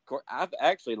 I've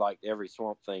actually liked every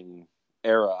Swamp Thing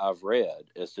era I've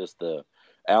read. It's just the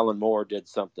Alan Moore did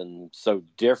something so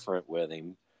different with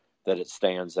him that it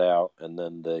stands out, and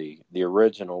then the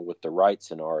original with the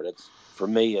Wrightson art. It's for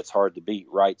me, it's hard to beat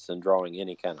Wrightson drawing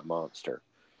any kind of monster.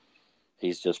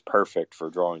 He's just perfect for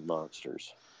drawing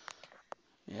monsters.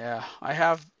 Yeah, I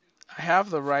have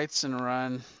the Wrightson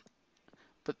run,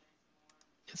 but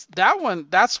it's that one.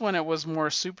 That's when it was more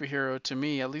superhero to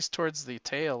me, at least towards the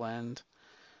tail end.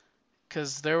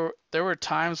 Because there were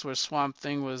times where Swamp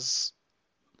Thing was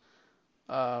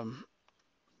um,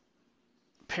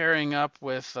 pairing up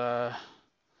with the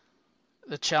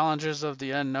Challengers of the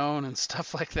Unknown and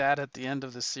stuff like that at the end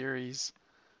of the series.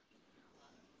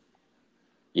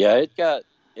 Yeah, it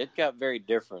got very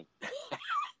different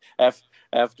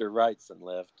after Wrightson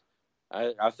left.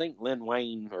 I think Len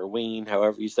Wayne or Ween,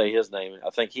 however you say his name, I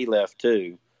think he left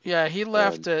too. Yeah, he And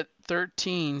left at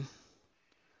 13,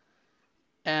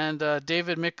 and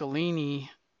David Michelini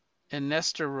and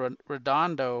Nestor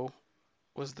Redondo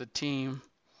was the team,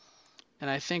 and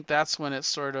I think that's when it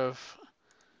sort of,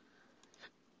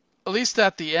 at least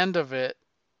at the end of it,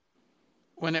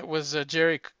 when it was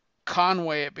Jerry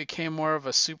Conway, it became more of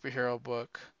a superhero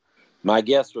book. My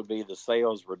guess would be the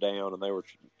sales were down and they were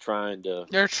trying to,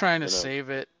 They're trying to you know, save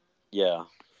it. yeah.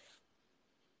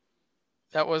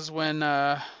 That was when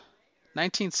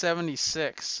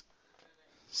 1976.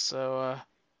 So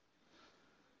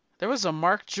there was a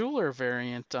Mark Jeweler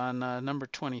variant on number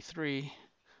 23.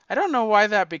 I don't know why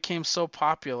that became so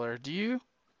popular. Do you?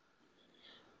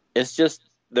 It's just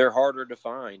they're harder to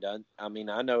find. I mean,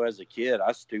 I know as a kid,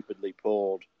 I stupidly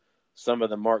pulled some of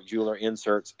the Mark Jeweler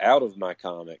inserts out of my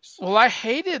comics. Well, I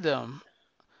hated them.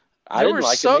 I didn't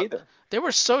like them either. They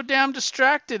were so damn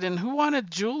distracted, and who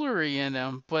wanted jewelry in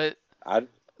them? But I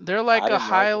they're like a didn't like it.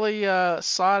 highly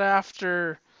sought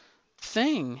after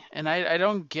thing, and I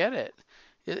don't get it.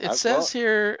 It Well, says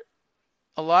here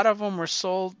a lot of them were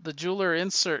sold. The jeweler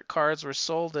insert cards were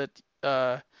sold at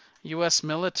U.S.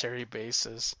 military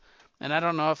bases, and I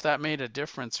don't know if that made a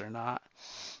difference or not.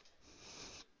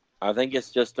 I think it's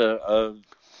just a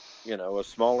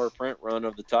smaller print run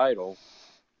of the title,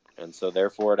 and so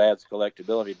therefore it adds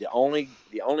collectability. The only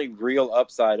real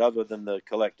upside other than the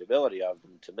collectability of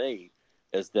them to me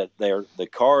is that the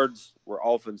cards were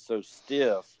often so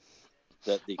stiff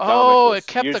that the comic It was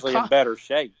kept usually in better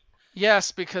shape.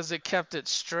 Yes, because it kept it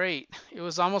straight. It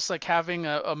was almost like having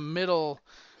a middle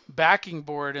backing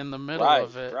board in the middle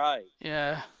of it. Right.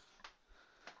 Yeah.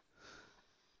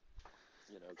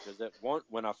 Because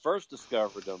when I first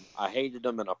discovered them, I hated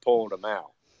them and I pulled them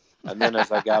out. And then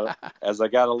as I got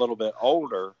a little bit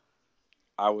older,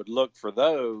 I would look for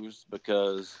those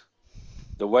because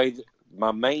the way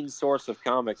my main source of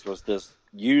comics was this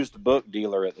used book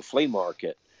dealer at the flea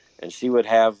market, and she would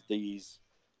have these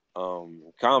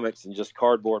comics in just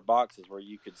cardboard boxes where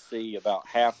you could see about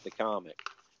half the comic,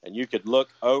 and you could look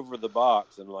over the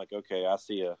box and like, okay, I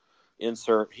see a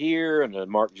insert here and a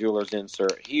Mark Jeweler's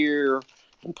insert here,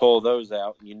 and pull those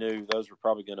out, and you knew those were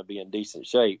probably going to be in decent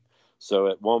shape. So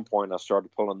at one point I started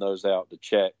pulling those out to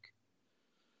check,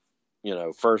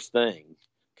 first thing,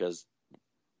 because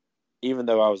even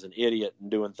though I was an idiot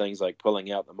and doing things like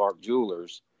pulling out the Mark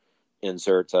Jeweler's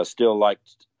inserts, I still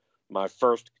liked my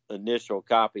first initial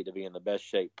copy to be in the best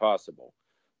shape possible.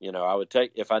 I would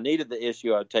take, if I needed the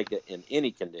issue, I'd take it in any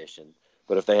condition.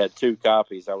 But if they had two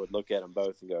copies, I would look at them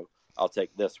both and go, I'll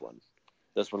take this one.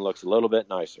 This one looks a little bit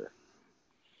nicer.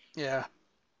 Yeah.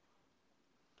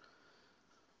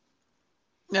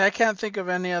 Yeah, I can't think of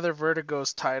any other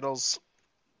Vertigo's titles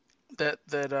that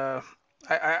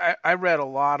I read a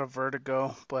lot of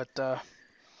Vertigo, but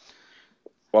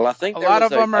well, I think a lot of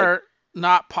them are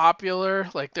not popular.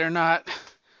 Like they're not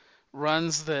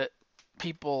runs that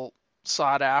people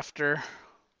sought after.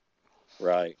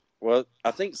 Right. Well,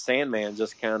 I think Sandman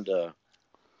just kind of,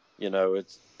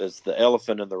 it's the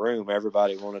elephant in the room.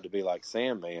 Everybody wanted to be like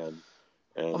Sandman.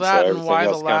 And that so and Why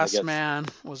the Last Man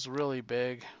was really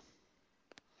big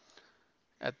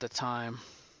at the time.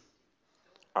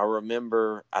 I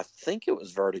remember, I think it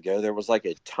was Vertigo. There was like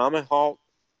a Tomahawk.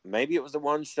 Maybe it was a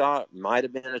one shot. Might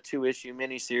have been a 2-issue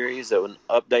miniseries that was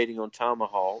updating on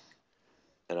Tomahawk.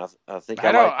 And I think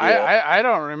I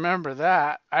don't remember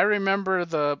that. I remember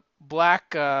the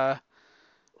Black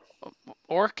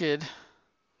Orchid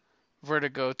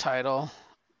Vertigo title.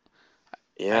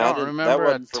 Yeah, I don't remember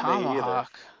a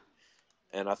Tomahawk.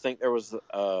 And I think there was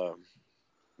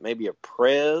maybe a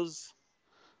Prez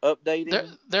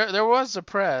updating. There was a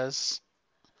Prez.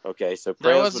 Okay, so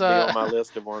Prez would be on my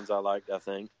list of ones I liked, I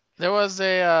think. There was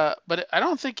a but I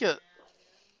don't think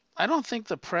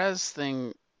the Prez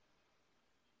thing.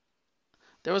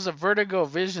 There was a Vertigo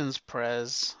Visions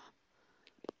Prez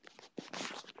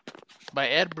by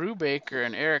Ed Brubaker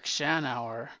and Eric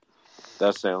Schanauer.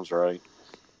 That sounds right.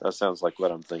 That sounds like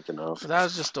what I'm thinking of. But that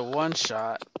was just a one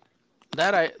shot.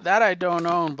 That I don't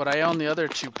own, but I own the other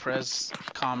two Prez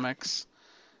comics.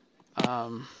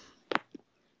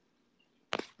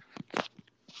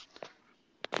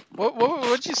 What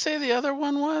would you say the other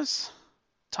one was?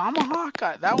 Tomahawk?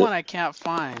 That one I can't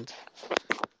find.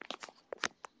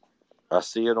 I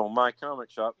see it on my comic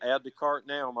shop. Add to cart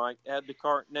now, Mike. Add to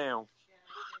cart now.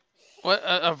 What,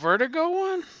 a Vertigo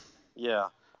one? Yeah.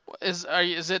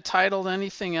 Is it titled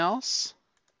anything else?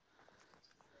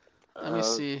 Let me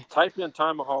see. Type in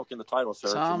Tomahawk in the title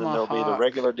search, and then there'll be the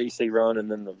regular DC run, and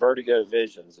then the Vertigo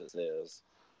Visions, it says.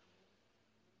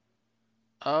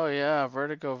 Oh, yeah,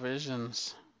 Vertigo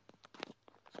Visions.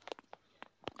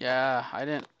 Yeah, I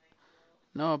didn't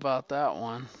know about that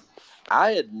one.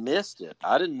 I had missed it.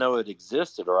 I didn't know it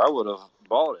existed, or I would have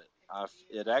bought it.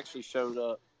 It actually showed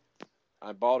up.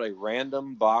 I bought a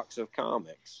random box of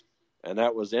comics, and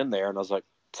that was in there, and I was like,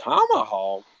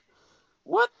 Tomahawk?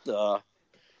 What the?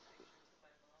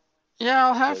 Yeah,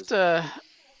 I'll have to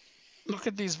Look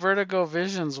at these Vertigo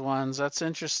Visions ones. That's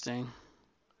interesting.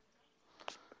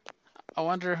 I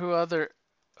wonder who other.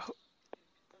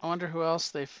 I wonder who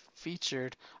else they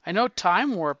featured. I know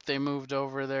Time Warp they moved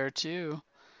over there too.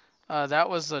 That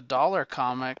was a dollar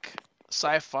comic,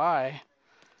 sci-fi,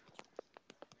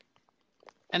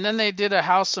 and then they did a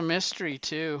House of Mystery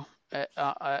too,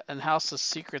 and House of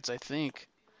Secrets, I think.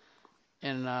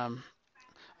 And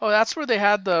oh, that's where they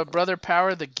had the Brother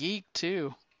Power the Geek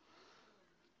too.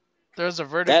 There's a That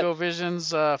Vertigo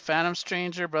Visions, Phantom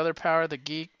Stranger, Brother Power the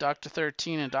Geek, Doctor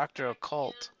 13, and Doctor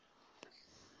Occult.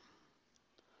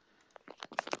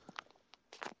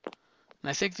 And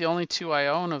I think the only two I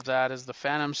own of that is the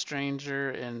Phantom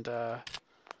Stranger and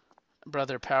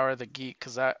Brother Power the Geek,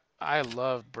 because I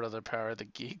loved Brother Power the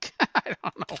Geek. I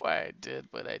don't know why I did,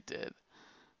 but I did.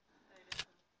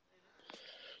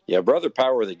 Yeah, Brother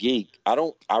Power the Geek. I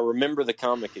remember the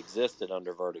comic existed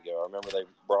under Vertigo. I remember they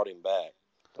brought him back,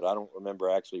 but I don't remember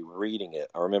actually reading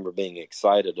it. I remember being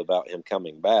excited about him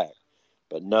coming back,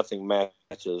 but nothing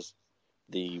matches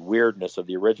the weirdness of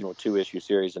the original 2-issue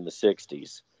series in the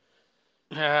 60s.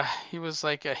 Yeah, he was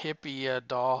like a hippie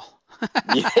doll.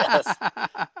 Yes.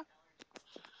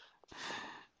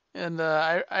 And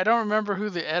I don't remember who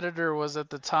the editor was at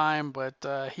the time, but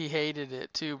he hated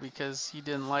it too because he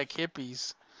didn't like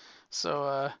hippies.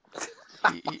 So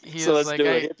he So was let's like, do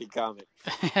a hippie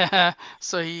comic.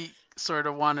 so he sort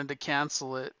of wanted to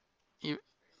cancel it.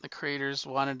 The creators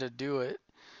wanted to do it.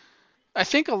 I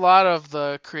think a lot of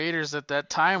the creators at that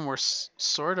time were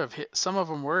sort of some of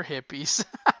them were hippies.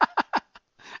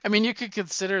 I mean, you could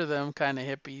consider them kind of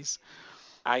hippies.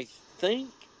 I think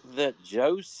that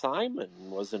Joe Simon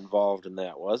was involved in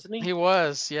that, wasn't he? He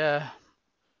was, yeah.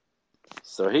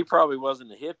 So he probably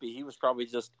wasn't a hippie. He was probably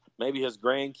just maybe his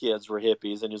grandkids were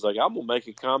hippies, and he's like, I'm gonna make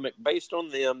a comic based on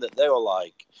them that they'll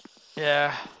like.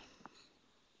 Yeah.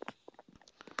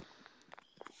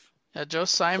 Yeah, Joe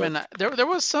Simon. But There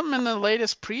was something in the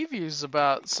latest previews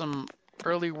about some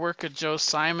early work of Joe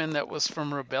Simon that was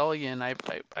from Rebellion. I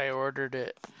ordered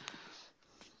it.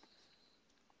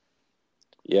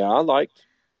 yeah, I liked.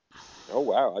 Oh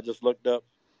wow! I just looked up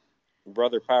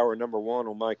Brother Power #1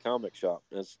 on my comic shop.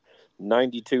 It's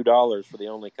 $92 for the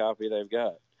only copy they've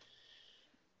got.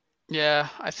 Yeah,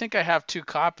 I think I have two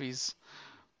copies.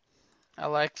 I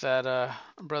like that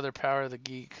Brother Power the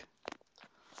Geek.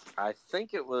 I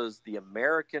think it was the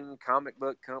American Comic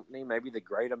Book Company, maybe the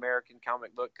Great American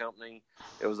Comic Book Company.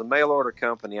 It was a mail order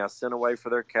company I sent away for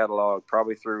their catalog,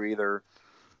 probably through either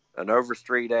an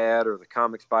Overstreet ad or the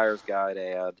Comics Buyer's Guide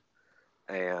ad.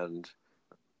 And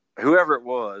whoever it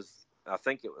was, I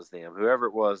think it was them, whoever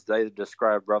it was, they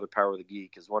described Brother Power the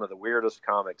Geek as one of the weirdest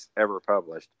comics ever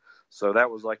published. So that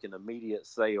was like an immediate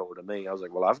sale to me. I was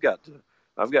like, well, I've got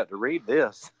to read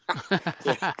this.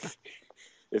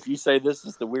 If you say this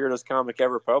is the weirdest comic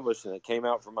ever published and it came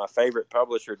out from my favorite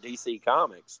publisher, DC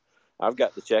Comics, I've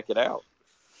got to check it out.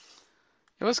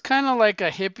 It was kind of like a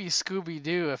hippie Scooby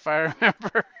Doo, if I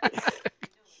remember.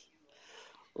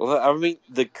 Well, I mean,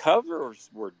 the covers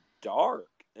were dark,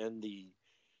 and the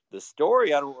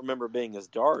story I don't remember being as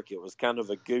dark. It was kind of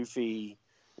a goofy,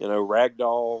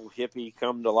 ragdoll hippie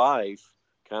come to life,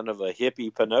 kind of a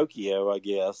hippie Pinocchio, I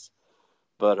guess.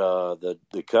 But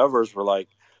the covers were like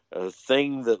a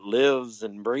thing that lives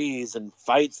and breathes and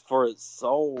fights for its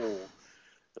soul.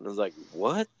 And I was like,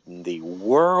 what in the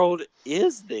world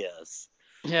is this?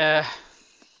 Yeah.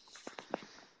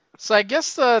 So I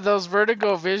guess those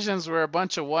Vertigo Visions were a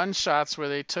bunch of one-shots where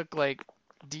they took like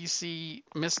DC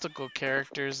mystical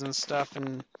characters and stuff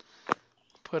and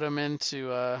put them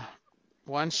into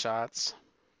one-shots.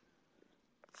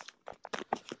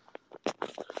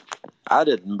 I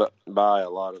didn't buy a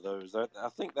lot of those. I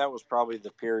think that was probably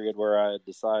the period where I had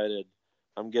decided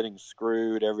I'm getting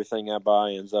screwed. Everything I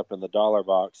buy ends up in the dollar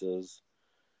boxes,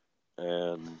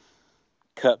 and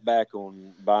cut back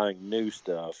on buying new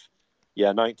stuff.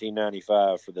 Yeah,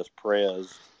 1995 for this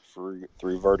Prez through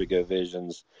Vertigo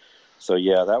Visions. So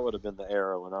yeah, that would have been the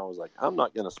era when I was like, I'm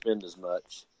not going to spend as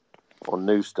much on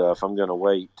new stuff. I'm going to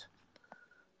wait,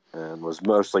 and was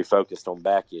mostly focused on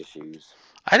back issues.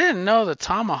 I didn't know the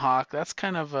Tomahawk. That's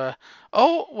kind of a.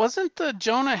 Oh, wasn't the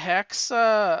Jonah Hex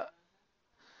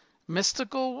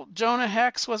mystical Jonah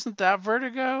Hex? Wasn't that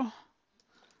Vertigo? Or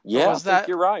Yeah, I was think that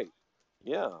you're right.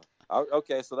 Yeah.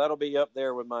 Okay, so that'll be up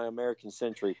there with my American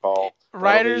Century, Paul. That'll be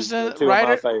Riders and two of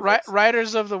my favorites.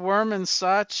 Riders of the Worm and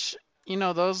such? You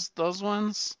know those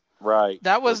ones. Right.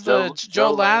 That was the Joe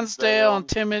Joe Lansdale and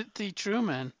Lansdale. Timothy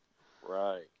Truman.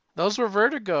 Right. Those were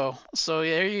Vertigo. So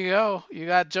there you go. You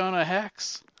got Jonah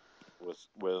Hex.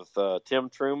 With Tim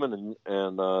Truman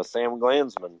and Sam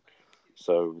Glanzman.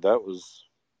 So that was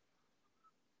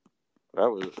That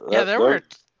was Yeah, that. there were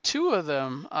two of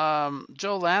them.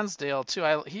 Joe Lansdale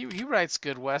too. He writes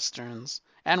good westerns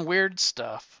and weird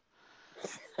stuff.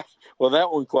 Well,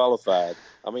 that one qualified.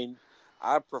 I mean,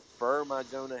 I prefer my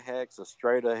Jonah Hex a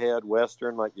straight ahead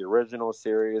Western like the original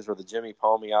series or the Jimmy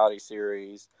Palmiotti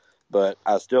series, but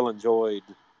I still enjoyed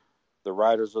the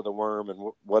Riders of the Worm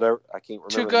and whatever. I can't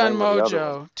Two remember the Gun name of the other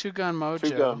one. Mojo. Two Gun Two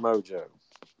Gun Mojo. Mojo.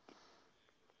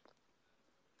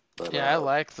 But Yeah, I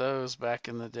liked those back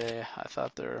in the day. I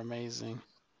thought they were amazing.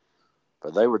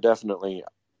 but they were definitely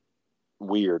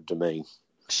weird to me.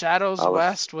 Shadows I was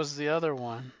West was the other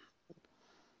one.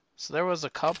 So there was a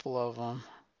couple of them.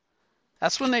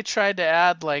 That's when they tried to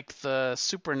add like the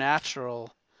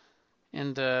supernatural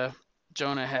into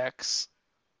Jonah Hex.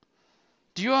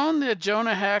 Do you own the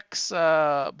Jonah Hex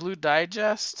Blue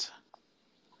Digest?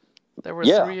 There were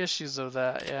yeah. 3 issues of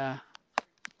that, yeah.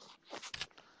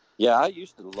 Yeah, I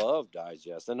used to love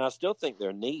Digest, and I still think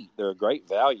they're neat. They're a great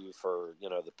value for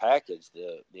the package,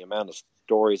 the amount of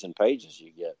stories and pages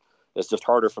you get. It's just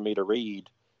harder for me to read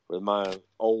with my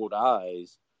old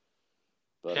eyes.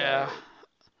 But Yeah,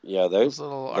 yeah, those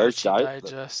little Archie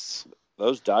digests.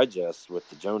 those digests with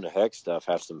the Jonah Hex stuff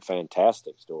have some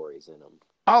fantastic stories in them,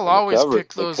 I'll and always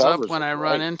pick the those up covers when are I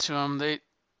run great. into them.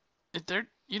 They're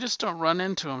you just don't run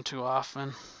into them too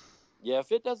often. Yeah,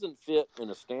 if it doesn't fit in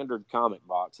a standard comic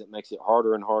box, it makes it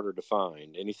harder and harder to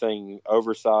find. Anything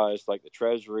oversized like the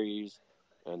treasuries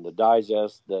and the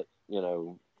digest that,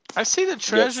 I see the get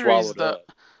treasuries swallowed though.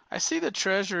 up. I see the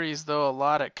treasuries though a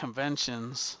lot at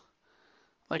conventions.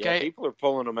 Like Yeah, people are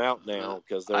pulling them out now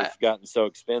because I they've gotten so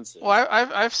expensive. well,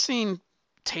 I've seen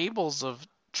tables of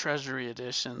treasury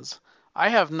editions. I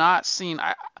have not seen.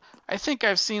 I think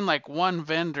I've seen like one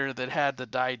vendor that had the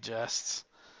digests.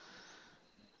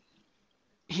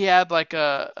 He had like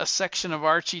a section of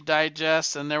Archie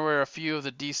digests, and there were a few of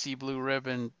the DC Blue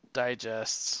Ribbon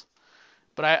digests.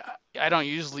 But I don't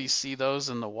usually see those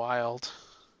in the wild.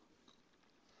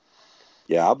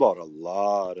 Yeah, I bought a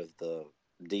lot of the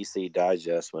DC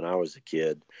Digest when I was a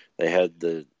kid. They had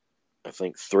I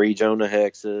think, 3 Jonah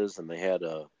Hexes, and they had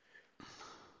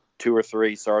 2 or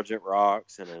 3 Sergeant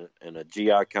Rocks and a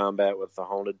GI Combat with the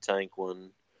Haunted Tank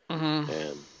one. Hmm.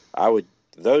 And I would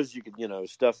those you could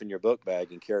stuff in your book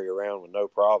bag and carry around with no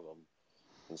problem.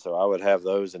 And so I would have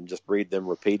those and just read them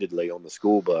repeatedly on the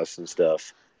school bus and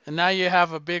stuff. And now you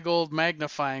have a big old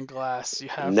magnifying glass you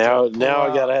have to pull Now I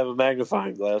got to out. have a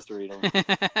magnifying glass to read them.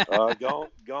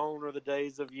 Gone are the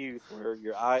days of youth where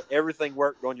everything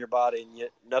worked on your body and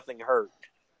yet nothing hurt.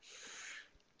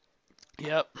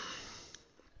 Yep.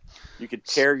 You could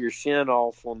tear your shin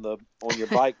off on your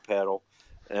bike pedal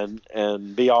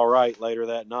and be all right later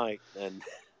that night. And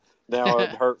now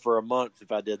it'd hurt for a month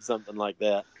if I did something like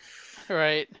that.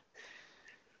 Right.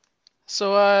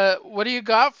 So, what do you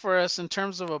got for us in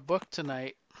terms of a book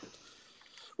tonight?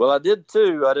 Well, I did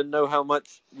too. I didn't know how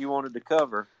much you wanted to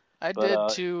cover. I But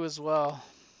did too as well.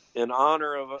 in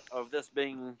honor of this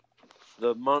being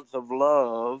the month of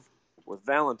love with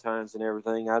Valentine's and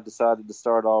everything, I decided to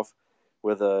start off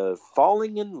with a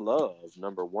Falling in Love,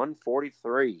 number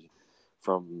 143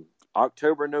 from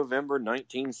October-November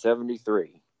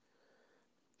 1973.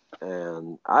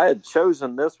 And I had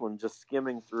chosen this one just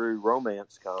skimming through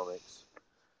romance comics,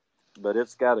 but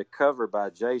it's got a cover by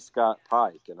J. Scott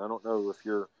Pike, and I don't know if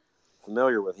you're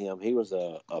familiar with him. He was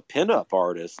a pinup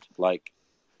artist like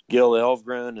Gil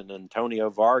Elvgren and Antonio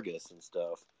Vargas and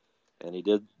stuff, and he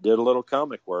did a little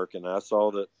comic work, and I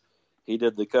saw that he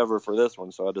did the cover for this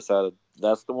one, so I decided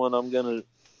that's the one I'm going to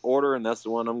order, and that's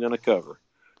the one I'm going to cover.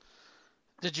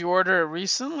 Did you order it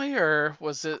recently, or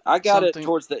was it I got something... it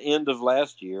towards the end of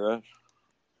last year.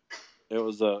 It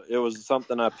was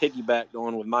something I piggybacked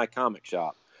on with my comic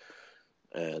shop,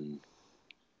 and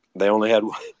they only had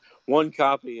one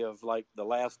copy of like the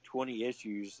last 20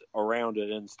 issues around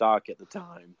it in stock at the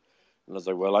time. And I was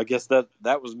like, well, I guess that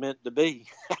was meant to be.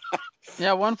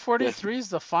 Yeah, 143 is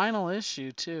the final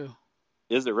issue too.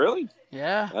 Is it really?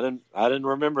 Yeah. I didn't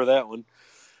remember that one.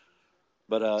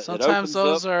 But sometimes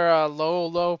those are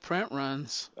low print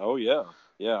runs. Oh yeah.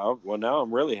 Yeah. Well, now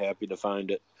I'm really happy to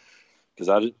find it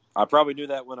because I probably knew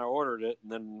that when I ordered it and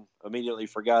then immediately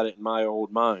forgot it in my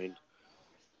old mind.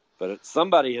 But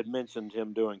somebody had mentioned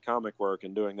him doing comic work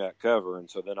and doing that cover,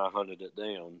 and so then I hunted it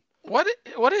down.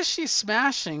 What is she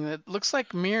smashing? It looks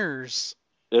like mirrors.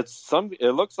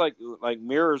 It looks like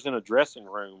mirrors in a dressing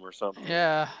room or something.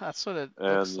 Yeah, that's what it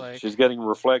looks like. She's getting a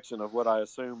reflection of what I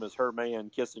assume is her man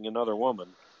kissing another woman.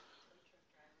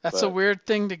 That's a weird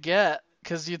thing to get,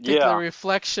 because you'd think the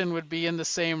reflection would be in the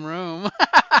same room.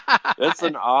 It's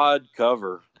an odd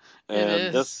cover. And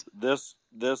it is. This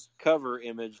this cover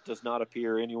image does not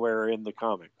appear anywhere in the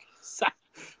comic.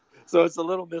 So it's a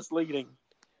little misleading,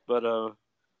 but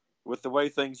with the way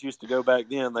things used to go back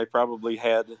then, they probably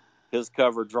had his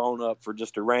cover drawn up for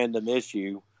just a random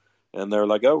issue, and they're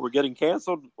like, "Oh, we're getting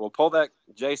canceled. We'll pull that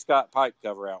J. Scott Pike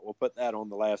cover out. We'll put that on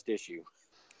the last issue."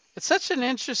 It's such an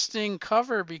interesting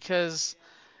cover because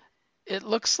it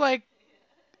looks like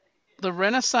the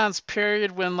Renaissance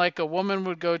period when like a woman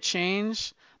would go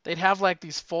change. They'd have like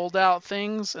these fold out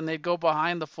things and they'd go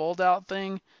behind the fold out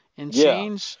thing and Yeah.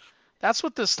 change. That's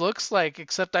what this looks like,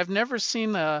 except I've never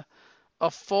seen a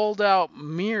fold out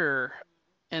mirror,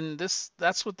 and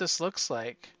that's what this looks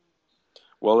like.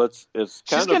 Well, it's She's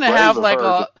kind of gonna brave have of like her.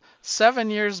 a 7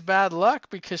 years bad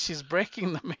luck because she's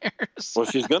breaking the mirrors. Well,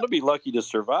 she's going to be lucky to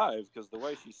survive because the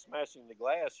way she's smashing the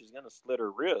glass, she's going to slit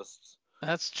her wrists.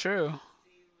 That's true.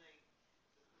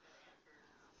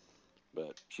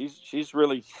 But she's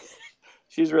really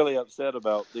she's really upset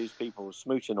about these people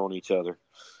smooching on each other.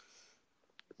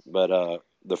 But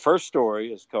the first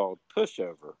story is called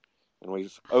Pushover, and we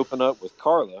open up with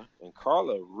Carla, and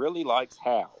Carla really likes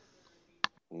Hal,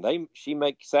 and she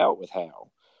makes out with Hal,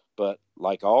 but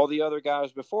like all the other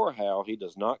guys before Hal, he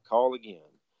does not call again.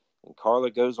 And Carla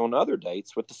goes on other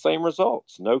dates with the same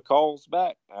results. No calls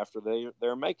back after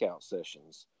their makeout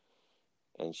sessions.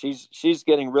 And she's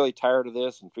getting really tired of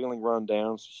this and feeling run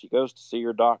down, so she goes to see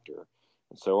her doctor.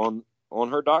 And so on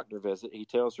her doctor visit, he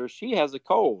tells her she has a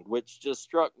cold, which just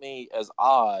struck me as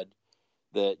odd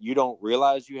that you don't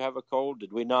realize you have a cold.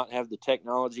 Did we not have the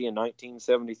technology in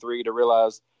 1973 to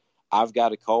realize I've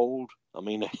got a cold? I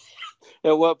mean,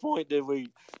 at what point did we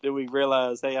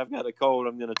realize, hey, I've got a cold,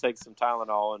 I'm going to take some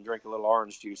Tylenol and drink a little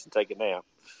orange juice and take a nap?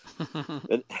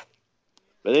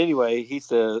 But anyway, he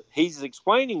says he's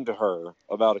explaining to her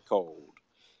about a cold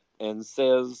and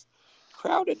says,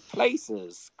 crowded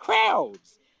places,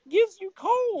 crowds, gives you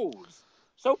colds.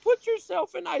 So put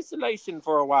yourself in isolation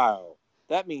for a while.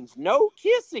 That means no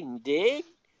kissing, dig?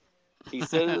 He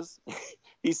says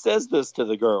this to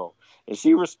the girl, and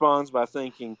she responds by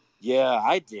thinking, yeah,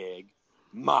 I dig.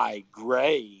 My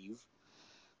grave.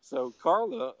 So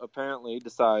Carla apparently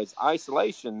decides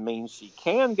isolation means she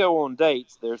can go on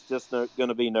dates. There's just going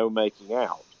to be no making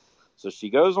out. So she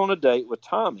goes on a date with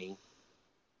Tommy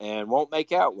and won't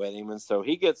make out with him. And so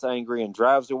he gets angry and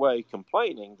drives away,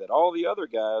 complaining that all the other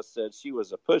guys said she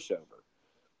was a pushover.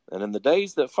 And in the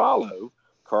days that follow,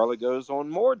 Carla goes on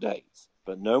more dates,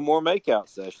 but no more makeout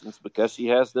sessions because she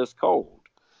has this cold.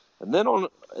 And then on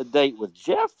a date with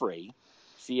Jeffrey,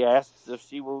 she asks if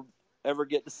she will ever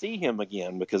get to see him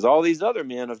again because all these other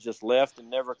men have just left and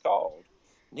never called.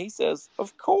 And he says,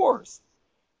 of course.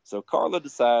 So Carla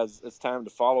decides it's time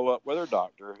to follow up with her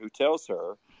doctor, who tells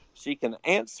her she can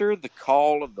answer the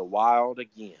call of the wild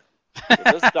again.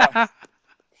 So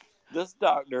this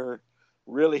doctor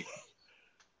really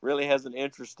has an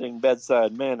interesting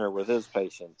bedside manner with his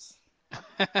patients.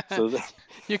 So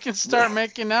you can start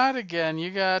making out again.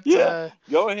 You got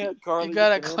go ahead, Carly. You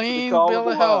got a clean bill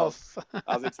of health.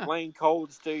 I've explained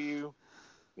colds to you.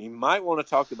 You might want to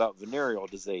talk about venereal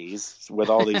disease with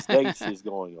all these dates she's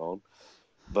going on.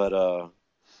 But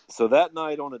so that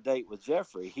night on a date with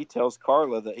Jeffrey, he tells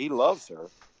Carla that he loves her,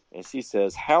 and she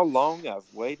says, "How long I've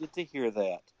waited to hear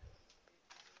that."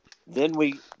 Then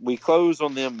we close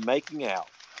on them making out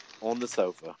on the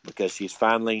sofa because she's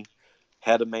finally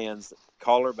had a man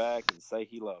call her back and say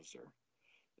he loves her.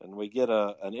 And we get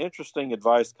an interesting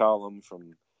advice column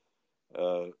from,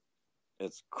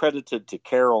 it's credited to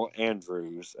Carol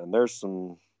Andrews, and there's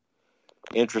some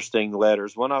interesting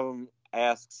letters. One of them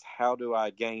asks, how do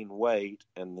I gain weight?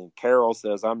 And then Carol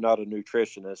says, I'm not a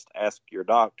nutritionist, ask your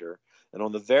doctor. And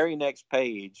on the very next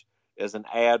page is an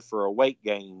ad for a weight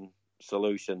gain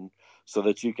solution so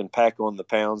that you can pack on the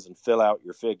pounds and fill out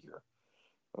your figure.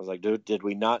 I was like, dude, did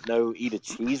we not know eat a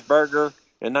cheeseburger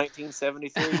in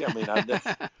 1973? I mean,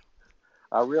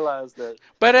 I realized that.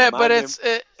 But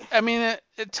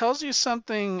it tells you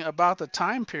something about the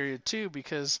time period too,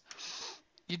 because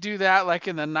you do that like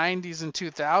in the 90s and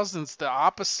 2000s, the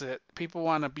opposite. People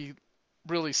want to be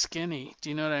really skinny. Do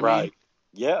you know what I mean? Right.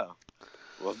 Yeah.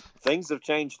 Well, things have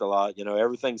changed a lot. You know,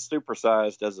 everything's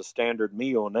supersized as a standard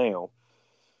meal now,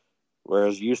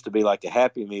 whereas it used to be like a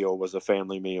Happy Meal was a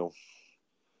family meal.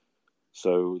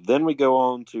 So then we go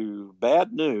on to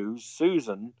bad news.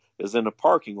 Susan is in a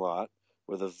parking lot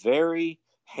with a very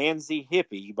handsy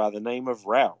hippie by the name of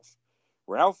Ralph.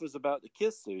 Ralph is about to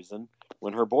kiss Susan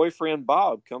when her boyfriend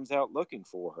Bob comes out looking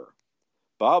for her.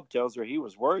 Bob tells her he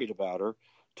was worried about her,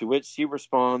 to which she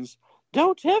responds,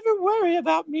 "Don't ever worry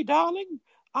about me, darling.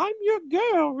 I'm your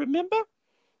girl, remember?"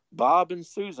 Bob and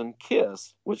Susan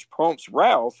kiss, which prompts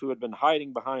Ralph, who had been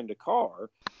hiding behind a car,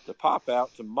 to pop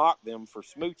out to mock them for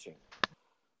smooching.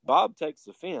 Bob takes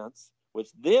offense, which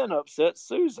then upsets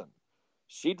Susan.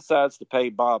 She decides to pay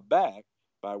Bob back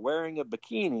by wearing a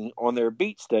bikini on their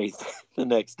beach date the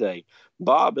next day.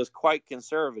 Bob is quite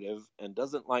conservative and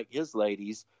doesn't like his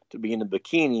ladies to be in a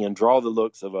bikini and draw the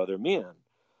looks of other men.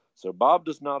 So Bob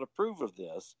does not approve of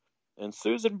this, and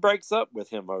Susan breaks up with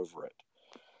him over it.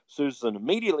 Susan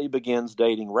immediately begins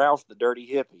dating Ralph the Dirty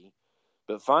Hippie,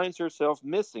 but finds herself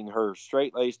missing her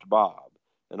straight-laced Bob.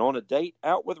 And on a date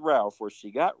out with Ralph, where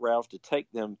she got Ralph to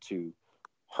take them to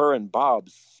her and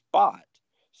Bob's spot,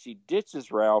 she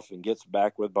ditches Ralph and gets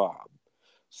back with Bob.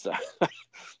 So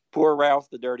poor Ralph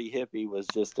the Dirty Hippie was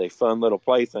just a fun little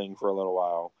plaything for a little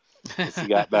while. She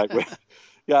got back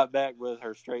with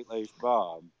her straight-laced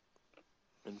Bob.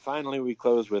 And finally we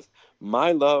close with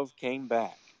My Love Came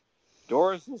Back.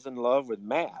 Doris is in love with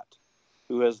Matt,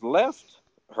 who has left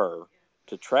her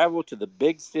to travel to the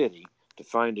big city to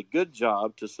find a good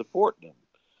job to support them.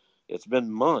 It's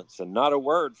been months and not a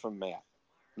word from Matt.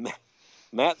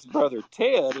 Matt's brother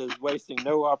Ted is wasting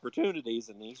no opportunities,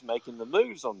 and he's making the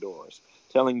moves on Doris,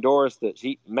 telling Doris that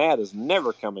Matt is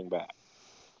never coming back.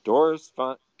 Doris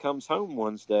comes home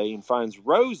one day and finds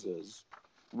roses,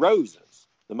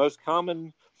 the most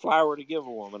common flower to give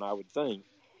a woman, I would think,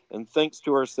 and thinks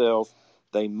to herself,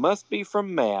 they must be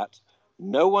from Matt.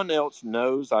 No one else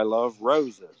knows I love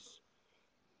roses.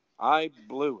 I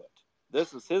blew it.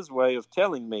 This is his way of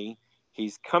telling me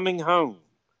he's coming home.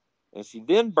 And she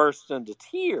then bursts into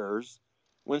tears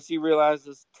when she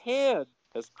realizes Ted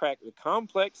has cracked the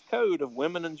complex code of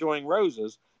women enjoying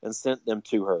roses and sent them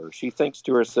to her. She thinks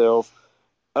to herself,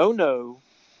 oh no,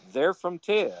 they're from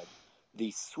Ted.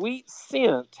 The sweet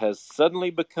scent has suddenly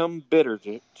become bitter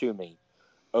to me.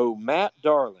 Oh, Matt,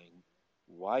 darling,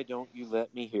 why don't you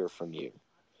let me hear from you?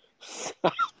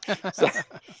 So,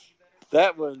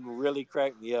 that one really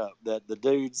cracked me up, that the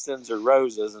dude sends her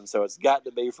roses, and so it's got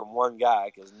to be from one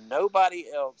guy because nobody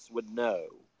else would know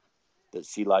that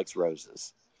she likes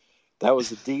roses. That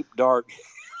was a deep, dark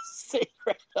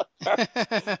secret of her,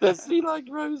 that she liked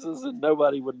roses, and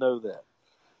nobody would know that.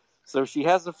 So she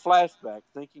has a flashback,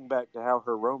 thinking back to how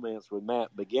her romance with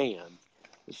Matt began.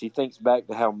 She thinks back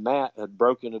to how Matt had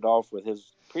broken it off with his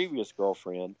previous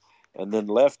girlfriend and then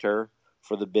left her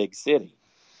for the big city.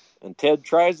 And Ted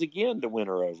tries again to win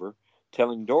her over,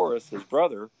 telling Doris his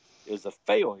brother is a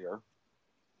failure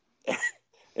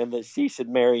and that she should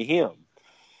marry him.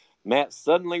 Matt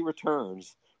suddenly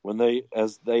returns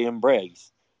as they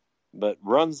embrace, but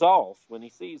runs off when he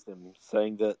sees them,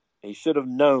 saying that he should have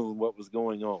known what was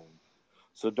going on.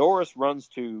 So Doris runs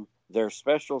to their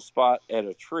special spot at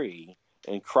a tree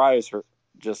and cries, her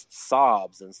just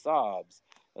sobs and sobs.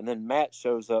 And then Matt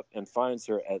shows up and finds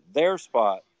her at their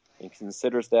spot and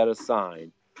considers that a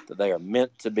sign that they are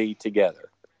meant to be together.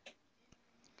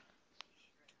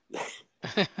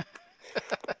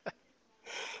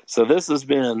 So this has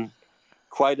been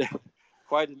quite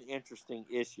an interesting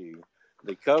issue.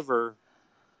 The cover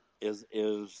is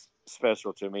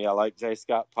special to me. I like J.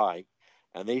 Scott Pike,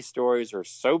 and these stories are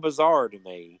so bizarre to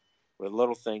me, with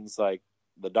little things like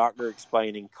the doctor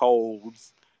explaining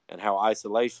colds and how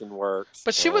isolation works.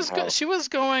 But she was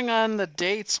going on the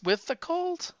dates with the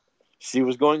cold? She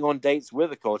was going on dates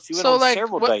with a cold. She went on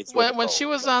several dates with a cold. When she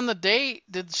was on the date,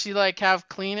 did she have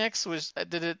Kleenex?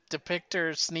 Did it depict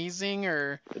her sneezing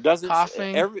or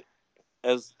coughing?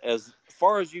 As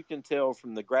far as you can tell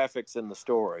from the graphics in the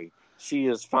story, she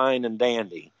is fine and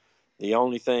dandy. The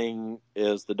only thing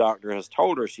is the doctor has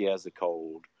told her she has a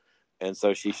cold, and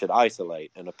so she should isolate.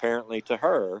 And apparently to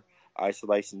her,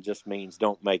 isolation just means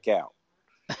don't make out.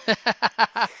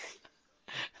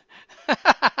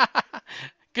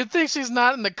 Good thing she's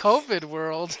not in the COVID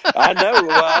world. I know.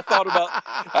 Well, I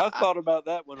thought about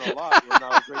that one a lot when I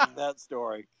was reading that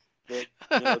story.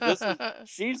 That,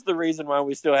 she's the reason why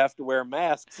we still have to wear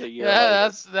masks a year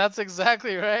later. That's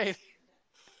exactly right.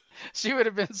 She would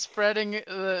have been spreading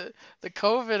the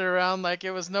COVID around like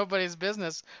it was nobody's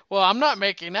business. Well, I'm not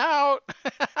making out.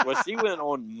 Well, she went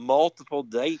on multiple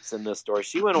dates in this story.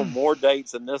 She went on more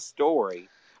dates in this story.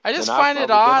 I just find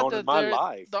it odd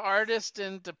that the artist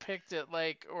didn't depict it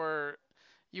or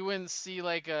you wouldn't see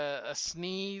a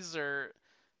sneeze or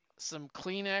some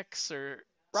Kleenex or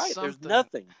right. Something. There's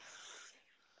nothing.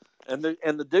 And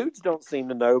the dudes don't seem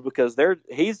to know because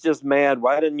he's just mad.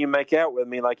 Why didn't you make out with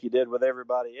me like you did with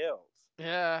everybody else?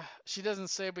 Yeah, she doesn't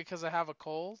say because I have a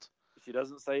cold. She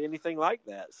doesn't say anything like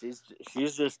that. She's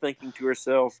just thinking to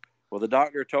herself, well, the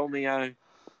doctor told me I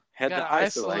Had Gotta to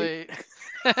isolate.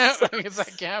 isolate so, because I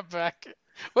can't back it.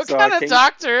 What so I kind of can't.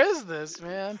 doctor is this,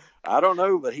 man? I don't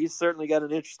know, but he's certainly got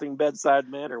an interesting bedside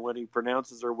manner when he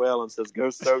pronounces her well and says, "Go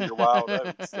sow your wild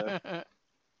oats." So,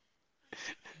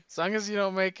 As long as you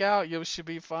don't make out, you should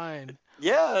be fine.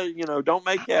 yeah, don't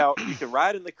make out. You can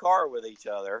ride in the car with each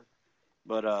other,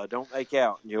 but don't make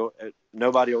out. You'll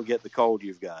nobody will get the cold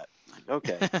you've got.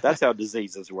 Okay, that's how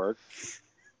diseases work.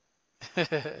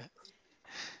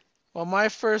 Well, my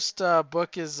first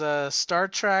book is Star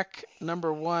Trek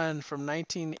 #1 from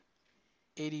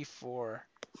 1984.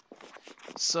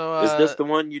 So, Is this the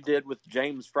one you did with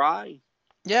James Fry?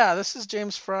 yeah, this is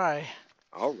James Fry.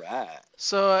 All right.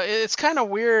 So it's kind of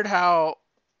weird how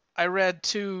I read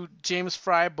 2 James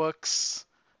Fry books,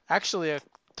 actually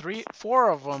four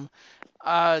of them.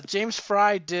 James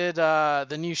Fry did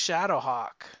the new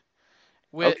Shadowhawk.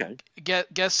 Okay.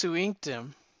 Guess who inked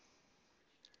him?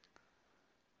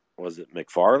 Was it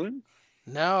McFarlane?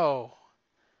 No,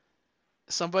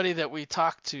 somebody that we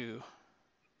talked to.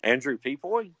 Andrew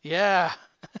Peepoy? Yeah.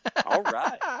 All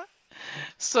right.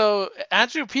 So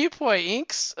Andrew Peepoy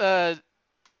inks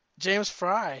James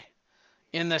Fry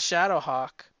in the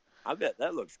Shadowhawk. I bet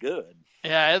that looks good.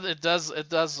 Yeah, it does. It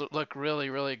does look really,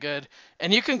 really good,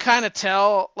 and you can kind of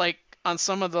tell, like on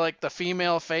some of the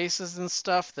female faces and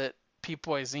stuff, that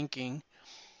Peepoy's inking.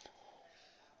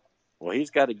 Well,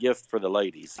 he's got a gift for the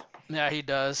ladies. Yeah, he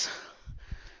does.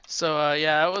 So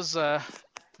yeah,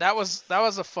 that was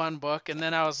a fun book, and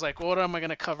then I was like, what am I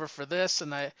gonna cover for this?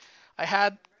 And I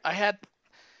had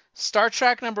Star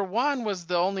Trek #1 was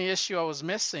the only issue I was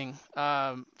missing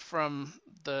from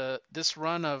this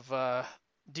run of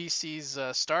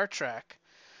DC's Star Trek,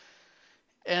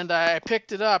 and I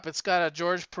picked it up. It's got a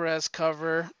George Perez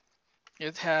cover.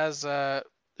 It has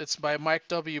it's by Mike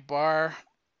W. Barr.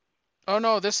 Oh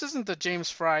no, this isn't the James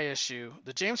Fry issue.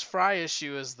 The James Fry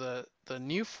issue is the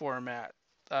new format,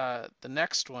 the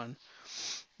next one.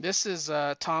 This is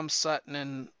Tom Sutton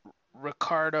and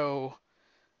Ricardo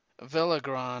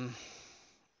Villagran.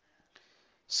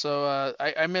 So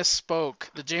I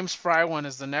misspoke. The James Fry one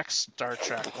is the next Star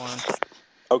Trek one.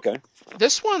 Okay.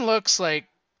 This one looks like,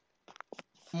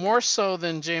 more so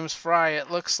than James Fry,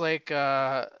 it looks like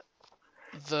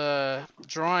the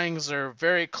drawings are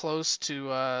very close to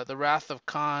the Wrath of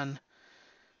Khan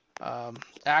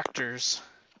actors.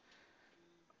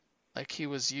 Like he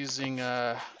was using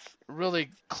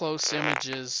really close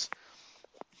images.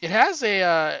 It has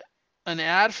an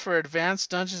ad for Advanced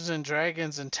Dungeons and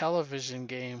Dragons and television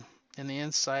game in the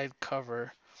inside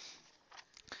cover.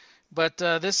 But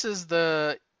this is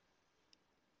the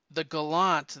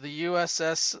Gallant, the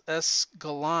USS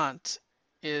Gallant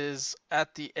is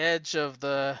at the edge of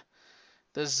the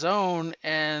zone,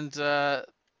 and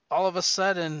all of a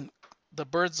sudden the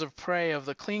birds of prey of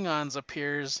the Klingons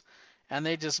appears, and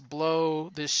they just blow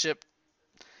this ship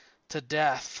to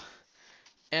death.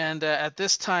 And at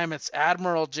this time, it's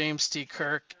Admiral James T.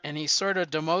 Kirk, and he sort of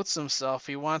demotes himself.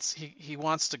 He wants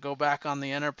to go back on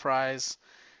the Enterprise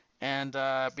and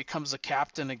becomes a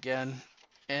captain again,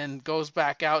 and goes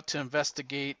back out to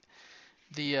investigate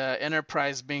the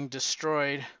Enterprise being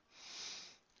destroyed.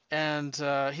 And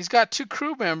he's got 2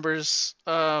 crew members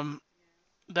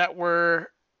that were,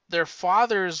 their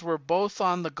fathers were both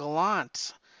on the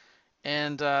Gallant,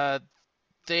 and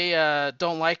they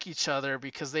don't like each other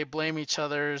because they blame each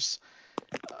other's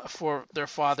for their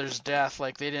father's death.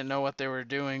 Like they didn't know what they were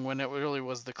doing when it really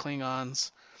was the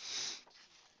Klingons.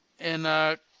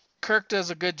 And Kirk does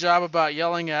a good job about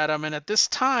yelling at him. And at this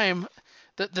time,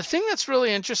 the thing that's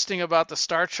really interesting about the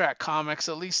Star Trek comics,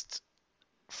 at least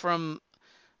from,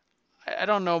 I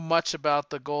don't know much about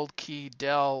the Gold Key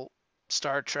Dell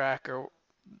Star Trek or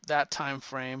that time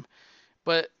frame,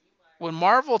 but when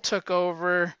Marvel took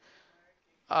over,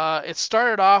 it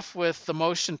started off with the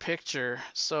motion picture.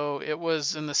 So it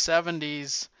was in the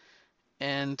 70s,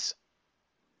 and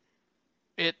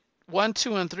 1,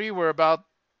 2, and 3 were about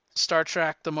Star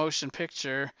Trek the motion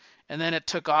picture, and then it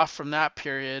took off from that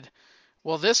period.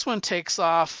 Well, this one takes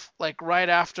off like right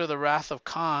after the Wrath of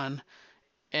Khan,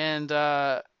 and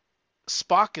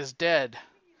Spock is dead.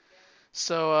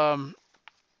 So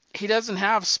he doesn't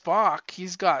have Spock.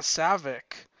 He's got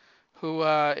Saavik, who,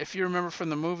 if you remember from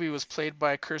the movie, was played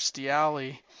by Kirstie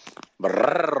Alley.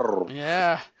 Brrr.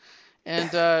 Yeah,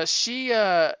 and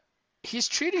he's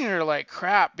treating her like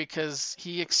crap because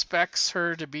he expects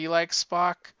her to be like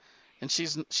Spock, and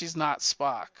she's not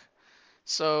Spock.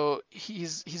 So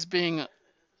he's being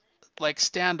like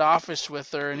standoffish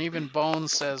with her, and even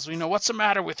Bones says, what's the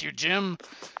matter with you, Jim?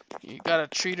 You gotta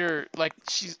treat her like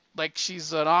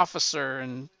she's an officer,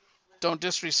 and don't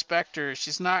disrespect her.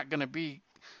 She's not gonna be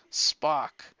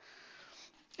Spock.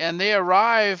 And they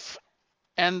arrive,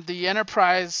 and the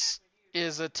Enterprise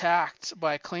is attacked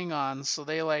by Klingons. So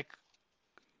they like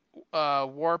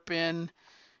warp in.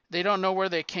 They don't know where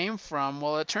they came from.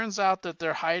 Well, it turns out that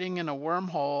they're hiding in a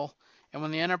wormhole, and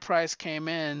when the Enterprise came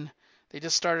in, they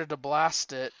just started to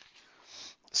blast it.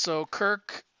 So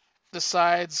Kirk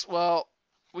decides, well,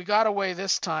 we got away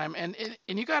this time, and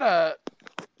you got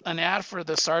an ad for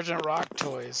the Sergeant Rock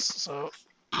toys. So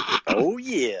Oh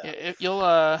yeah.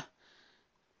 you'll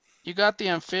you got the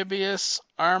amphibious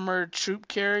armored troop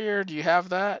carrier. Do you have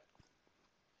that?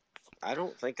 I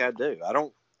don't think I do. I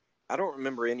don't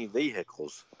remember any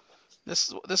vehicles.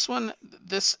 This one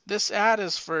this ad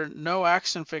is for no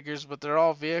action figures, but they're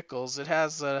all vehicles. It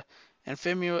has a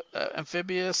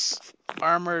amphibious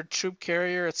armored troop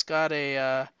carrier. It's got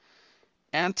a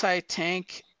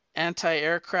anti-tank,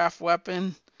 anti-aircraft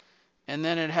weapon, and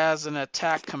then it has an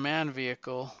attack command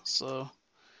vehicle. So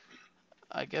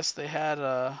I guess they had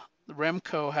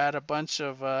Remco had a bunch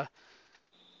of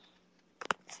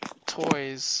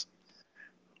toys.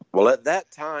 Well, at that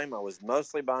time, I was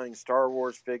mostly buying Star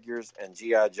Wars figures and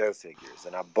G.I. Joe figures.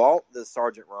 And I bought this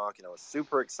Sergeant Rock, and I was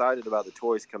super excited about the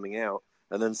toys coming out,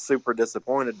 and then super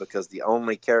disappointed because the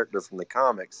only character from the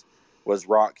comics was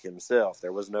Rock himself.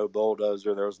 There was no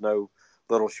Bulldozer, there was no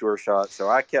Little Sure Shot. So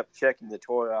I kept checking the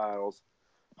toy aisles,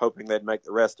 hoping they'd make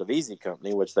the rest of Easy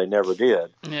Company, which they never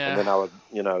did. And Yeah. then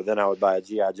I would buy a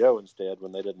G.I. Joe instead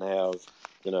when they didn't have,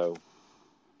 you know,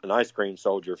 an ice cream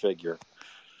soldier figure.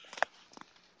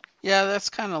 Yeah, that's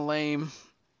kind of lame.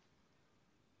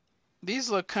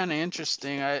 These look kind of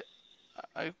interesting. I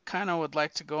kind of would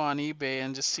like to go on eBay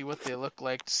and just see what they look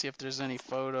like to see if there's any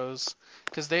photos.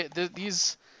 Because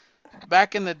these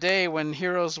back in the day when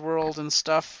Heroes World and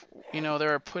stuff, they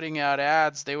were putting out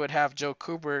ads, they would have Joe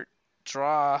Kubert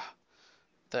draw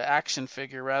the action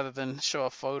figure rather than show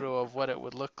a photo of what it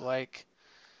would look like.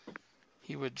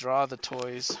 He would draw the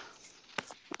toys.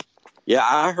 Yeah,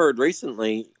 I heard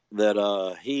recently that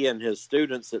he and his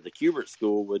students at the Kubert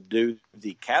School would do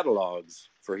the catalogs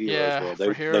for Heroes Yeah, World.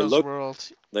 for Heroes World.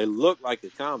 They look like the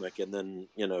comic, and then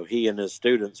he and his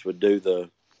students would do the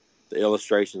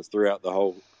illustrations throughout the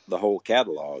whole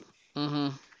catalog.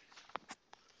 Mhm.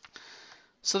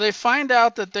 So they find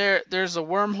out that there's a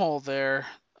wormhole there.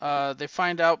 They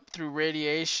find out through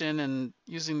radiation and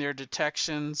using their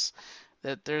detections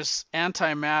that there's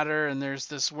antimatter and there's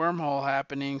this wormhole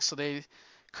happening. So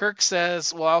Kirk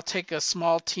says, "Well, I'll take a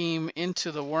small team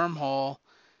into the wormhole,"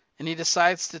 and he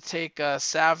decides to take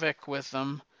Savick with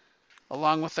him,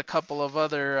 along with a couple of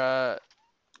other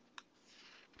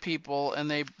people, and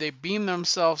they beam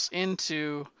themselves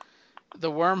into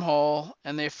the wormhole,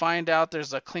 and they find out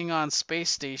there's a Klingon space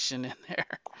station in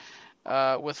there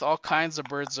with all kinds of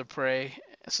birds of prey.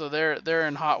 So they're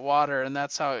in hot water, and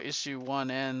that's how issue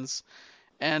 1 ends.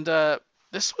 And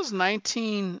this was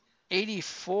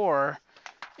 1984,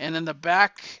 and in the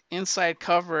back inside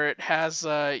cover it has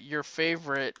your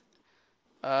favorite,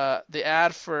 the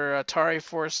ad for Atari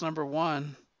Force number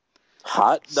 1.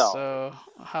 Hot dog. So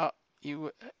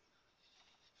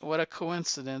what a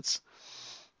coincidence.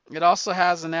 It also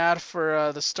has an ad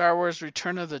for the Star Wars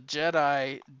Return of the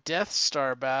Jedi Death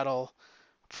Star battle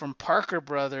from Parker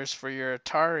Brothers for your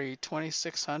Atari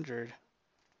 2600.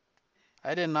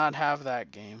 I did not have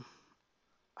that game.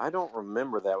 I don't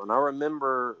remember that one. I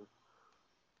remember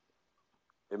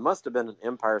it must have been an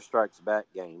Empire Strikes Back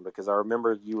game because I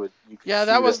remember you could Yeah,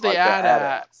 that shoot was it the like the ad.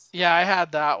 AT-ATs. Yeah, I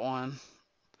had that one.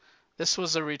 This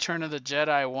was a Return of the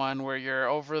Jedi one where you're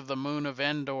over the moon of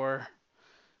Endor,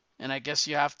 and I guess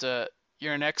you're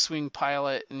an X-wing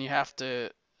pilot and you have to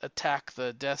attack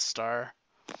the Death Star.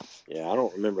 Yeah, I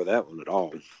don't remember that one at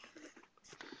all.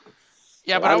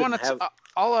 Yeah, Well, but I I didn't want to have.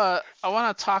 I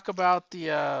want to talk about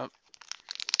the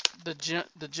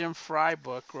Jim Fry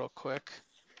book real quick.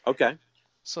 Okay.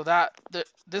 So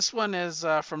this one is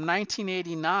from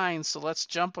 1989. So let's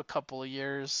jump a couple of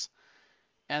years,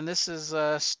 and this is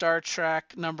Star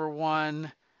Trek number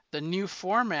 1, the new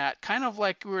format, kind of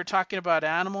like we were talking about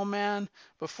Animal Man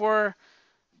before.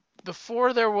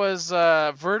 Before there was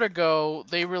Vertigo,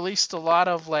 they released a lot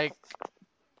of like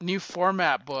new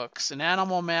format books, and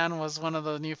Animal Man was one of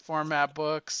the new format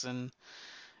books, and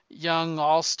Young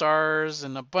All Stars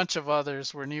and a bunch of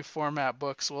others were new format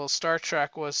books. Well, Star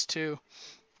Trek was too.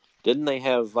 Didn't they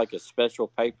have like a special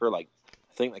paper, like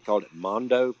I think they called it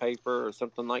Mondo paper or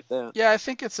something like that? Yeah, I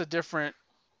think it's a thicker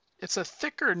It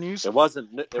newsprint.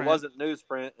 wasn't. It wasn't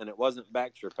newsprint, and it wasn't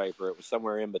Baxter paper. It was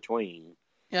somewhere in between.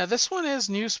 Yeah, this one is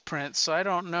newsprint, so I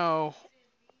don't know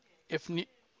if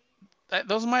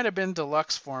those might have been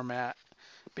deluxe format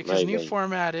because new Maybe.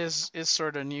 format is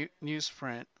sort of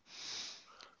newsprint.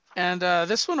 And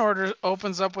this one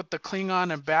opens up with the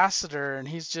Klingon ambassador, and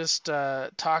he's just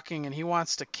talking, and he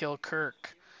wants to kill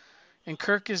Kirk. And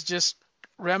Kirk is just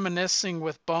reminiscing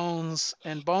with Bones,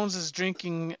 and Bones is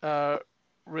drinking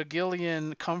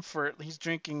Regillian Comfort. He's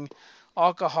drinking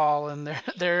alcohol, and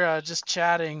they're just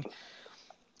chatting.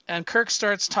 And Kirk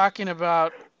starts talking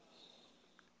about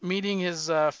meeting his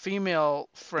female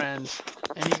friend,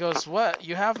 and he goes, "What?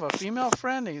 You have a female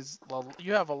friend?" Well,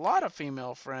 you have a lot of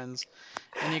female friends.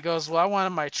 And he goes, "Well, I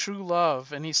wanted my true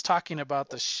love," and he's talking about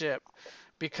the ship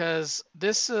because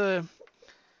this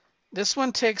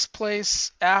one takes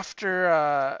place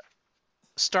after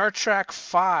Star Trek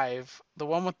Five, the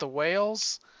one with the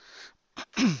whales.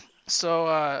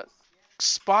 So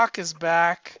Spock is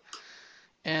back,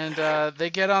 and they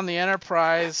get on the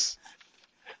Enterprise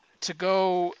to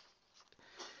go.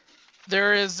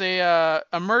 There is a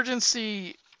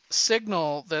emergency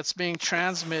signal that's being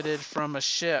transmitted from a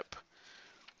ship,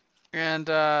 and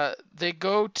they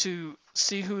go to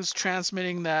see who's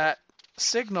transmitting that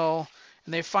signal,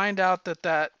 and they find out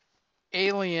that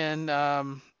alien.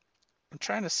 I'm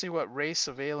trying to see what race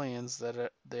of aliens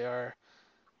they are.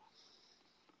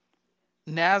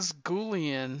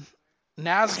 Nazgulian,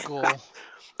 Nazgul.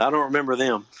 I don't remember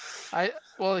them.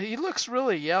 Well, he looks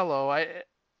really yellow.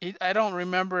 I don't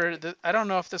remember. I don't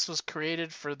know if this was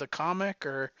created for the comic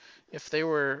or if they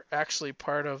were actually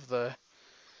part of the.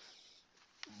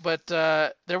 But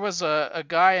there was a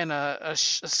guy in a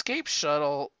escape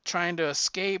shuttle trying to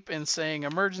escape and saying,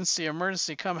 "Emergency,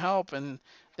 emergency, come help!" And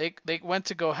they went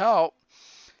to go help,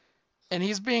 and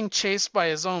he's being chased by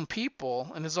his own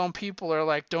people, and his own people are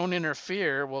like, "Don't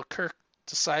interfere." Well, Kirk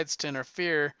decides to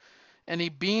interfere, and he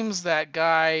beams that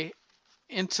guy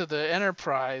into the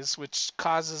Enterprise, which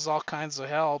causes all kinds of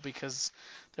hell because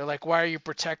they're like, "Why are you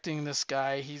protecting this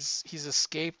guy? He's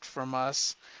escaped from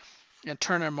us," and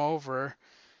turn him over.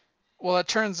 Well, it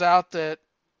turns out that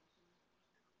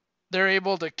they're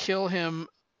able to kill him.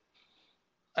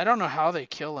 I don't know how they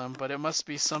kill him, but it must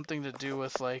be something to do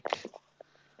with like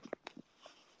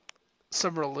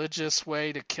some religious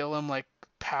way to kill him, like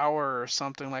power or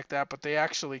something like that. But they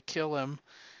actually kill him,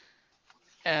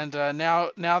 and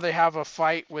now they have a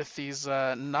fight with these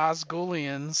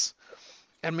Nazgulians.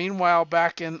 And meanwhile,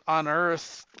 back on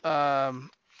Earth,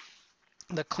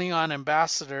 the Klingon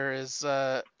ambassador is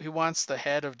he wants the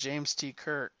head of James T.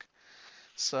 Kirk.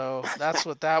 So that's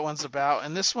what that one's about.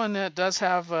 And this one does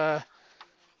have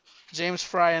James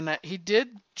Fry, and he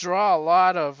did draw a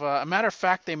lot of. A matter of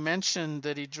fact, they mentioned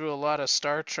that he drew a lot of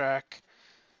Star Trek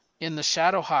in the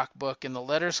Shadowhawk book in the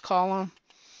letters column.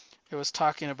 It was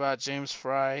talking about James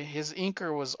Fry. His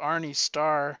inker was Arnie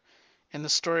Starr, and the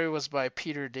story was by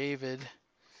Peter David.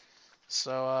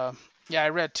 So yeah, I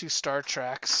read 2 Star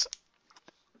Treks.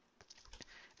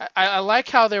 I like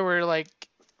how they were like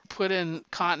put in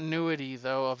continuity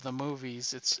though of the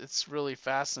movies. It's really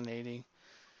fascinating.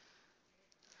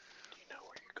 You know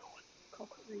where you're going.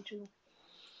 Corporate regional.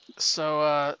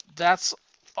 So that's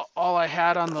all I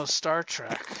had on those Star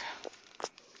Trek.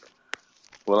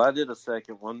 Well, I did a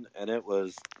second one, and it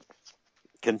was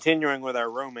continuing with our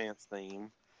romance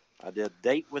theme. I did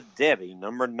Date with Debbie,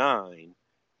 number 9,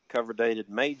 cover dated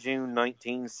May, June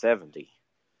 1970.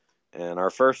 And our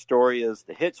first story is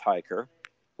The Hitchhiker,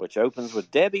 which opens with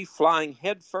Debbie flying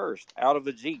headfirst out of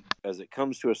a Jeep as it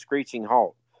comes to a screeching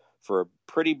halt for a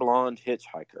pretty blonde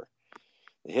hitchhiker.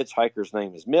 The hitchhiker's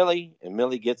name is Millie, and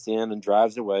Millie gets in and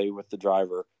drives away with the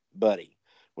driver, Buddy.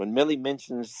 When Millie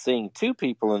mentions seeing 2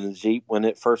 people in the Jeep when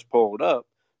it first pulled up,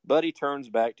 Buddy turns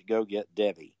back to go get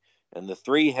Debbie, and the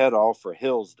 3 head off for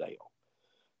Hillsdale.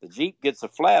 The Jeep gets a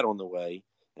flat on the way,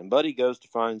 and Buddy goes to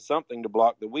find something to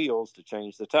block the wheels to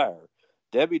change the tire.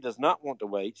 Debbie does not want to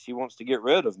wait. She wants to get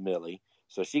rid of Millie,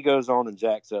 so she goes on and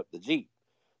jacks up the Jeep.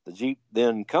 The Jeep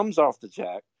then comes off the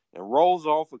jack and rolls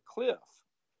off a cliff.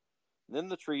 Then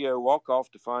the trio walk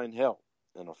off to find help,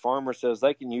 and a farmer says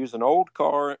they can use an old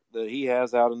car that he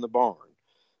has out in the barn.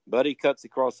 Buddy cuts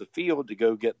across the field to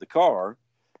go get the car,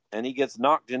 and he gets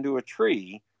knocked into a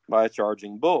tree by a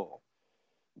charging bull.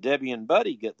 Debbie and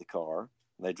Buddy get the car.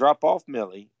 They drop off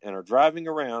Millie and are driving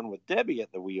around with Debbie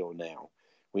at the wheel now.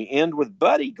 We end with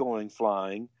Buddy going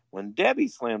flying when Debbie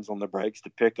slams on the brakes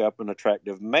to pick up an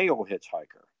attractive male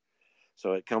hitchhiker.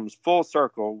 So it comes full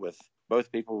circle with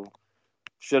both people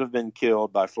should have been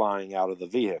killed by flying out of the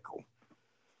vehicle.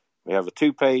 We have a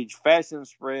 2-page fashion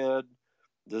spread,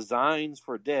 designs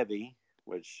for Debbie,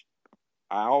 which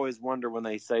I always wonder when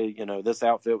they say, this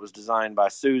outfit was designed by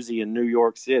Susie in New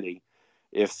York City,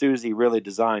 if Susie really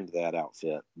designed that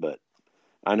outfit. But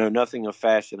I know nothing of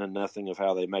fashion and nothing of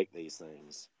how they make these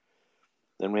things.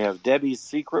 Then we have Debbie's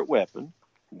secret weapon,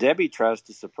 Debbie tries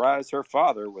to surprise her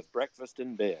father with breakfast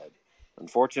in bed.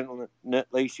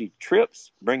 Unfortunately, she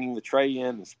trips, bringing the tray in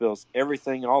and spills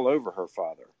everything all over her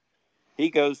father. He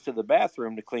goes to the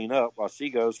bathroom to clean up while she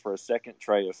goes for a second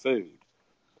tray of food.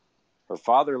 Her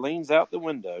father leans out the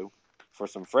window for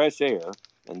some fresh air,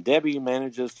 and Debbie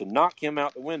manages to knock him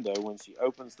out the window when she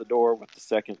opens the door with the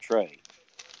second tray.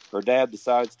 Her dad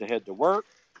decides to head to work,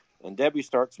 and Debbie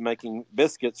starts making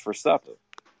biscuits for supper.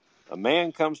 A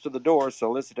man comes to the door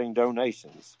soliciting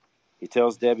donations. He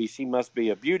tells Debbie she must be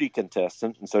a beauty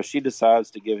contestant, and so she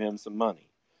decides to give him some money.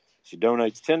 She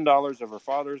donates $10 of her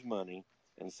father's money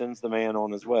and sends the man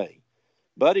on his way.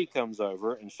 Buddy comes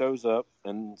over and shows up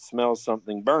and smells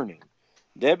something burning.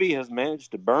 Debbie has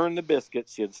managed to burn the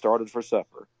biscuits she had started for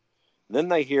supper. Then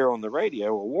they hear on the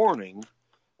radio a warning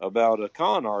about a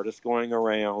con artist going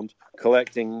around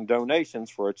collecting donations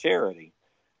for a charity.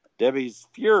 Debbie's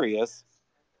furious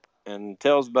and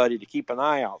tells Buddy to keep an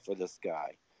eye out for this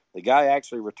guy. The guy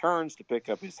actually returns to pick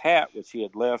up his hat, which he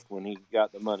had left when he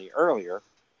got the money earlier,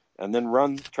 and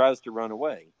then tries to run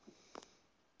away.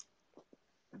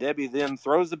 Debbie then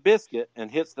throws a biscuit and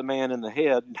hits the man in the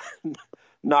head,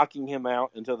 knocking him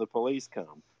out until the police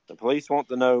come. The police want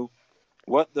to know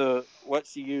what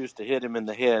she used to hit him in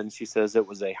the head, and she says it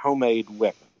was a homemade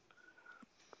weapon.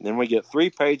 Then we get 3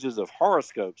 pages of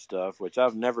horoscope stuff, which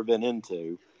I've never been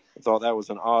into. I thought that was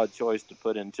an odd choice to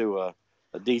put into a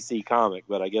DC comic,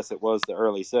 but I guess it was the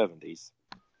early 70s.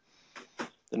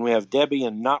 Then we have Debbie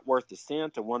and Not Worth the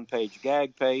Cent, a 1-page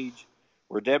gag page,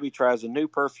 where Debbie tries a new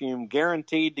perfume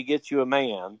guaranteed to get you a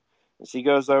man, and she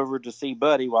goes over to see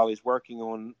Buddy while he's working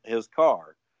on his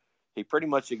car. He pretty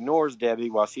much ignores Debbie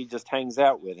while she just hangs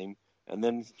out with him, and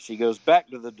then she goes back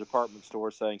to the department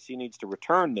store saying she needs to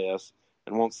return this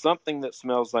and wants something that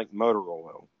smells like motor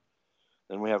oil.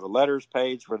 Then we have a letters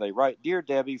page where they write, "Dear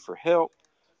Debbie, for help."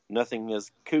 Nothing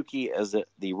as kooky as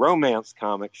the romance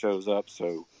comic shows up,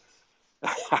 so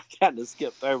I kind of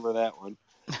skipped over that one.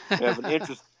 We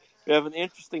have an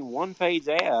interesting 1-page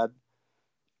ad.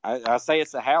 I say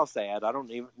it's a house ad. I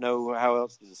don't even know how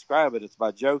else to describe it. It's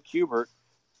by Joe Kubert,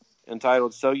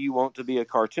 entitled "So You Want to Be a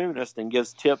Cartoonist," and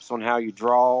gives tips on how you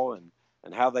draw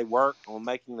and how they work on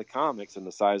making the comics and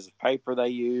the size of paper they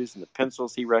use and the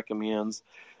pencils he recommends.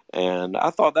 And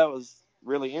I thought that was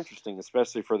really interesting,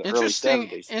 especially for the early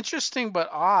 70s. Interesting, but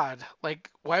odd. Like,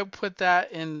 why put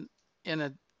that in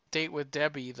a Date with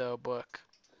Debbie, though, book?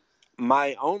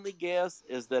 My only guess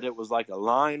is that it was like a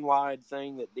line-wide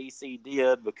thing that DC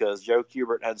did because Joe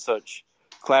Kubert had such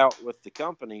clout with the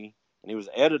company, and he was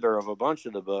editor of a bunch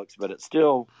of the books, but it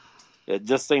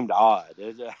just seemed odd.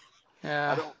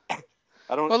 Yeah.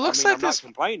 I don't. Well, I'm not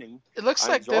complaining. It looks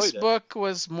like this book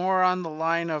was more on the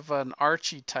line of an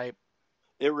Archie type.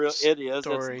 It is.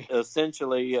 Story. It's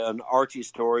essentially an Archie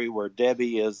story where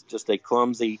Debbie is just a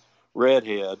clumsy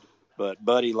redhead, but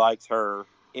Buddy likes her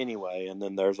anyway, and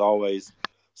then there's always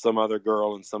some other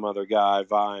girl and some other guy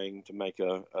vying to make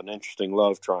an interesting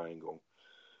love triangle.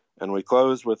 And we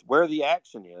close with where the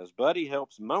action is. Buddy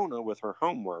helps Mona with her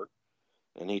homework,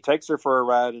 and he takes her for a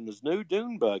ride in his new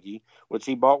dune buggy, which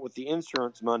he bought with the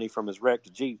insurance money from his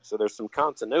wrecked Jeep. So there's some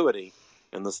continuity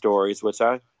in the stories, which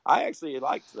I actually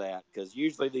liked that, because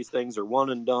usually these things are one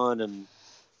and done and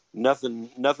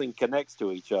nothing connects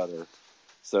to each other.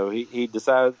 So he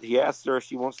decides, he asks her if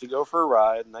she wants to go for a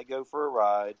ride, and they go for a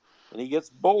ride, and he gets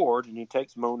bored and he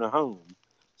takes Mona home.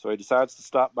 So he decides to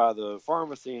stop by the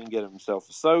pharmacy and get himself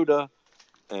a soda,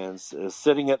 and is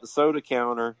sitting at the soda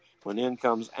counter when in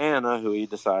comes Anna, who he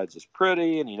decides is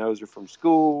pretty, and he knows her from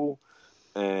school,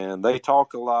 and they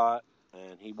talk a lot,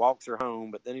 and he walks her home,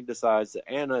 but then he decides that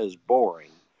Anna is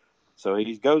boring. So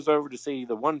he goes over to see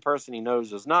the one person he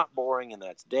knows is not boring, and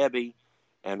that's Debbie.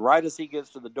 And right as he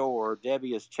gets to the door,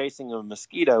 Debbie is chasing a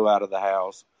mosquito out of the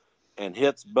house and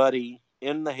hits Buddy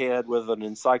in the head with an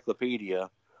encyclopedia,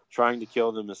 trying to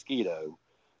kill the mosquito.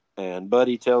 And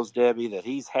Buddy tells Debbie that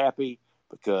he's happy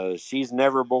because she's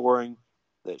never boring,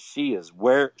 that she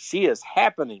is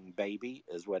happening, baby,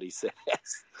 is what he says.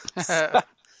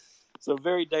 So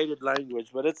very dated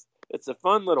language, but it's a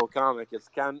fun little comic. It's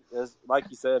like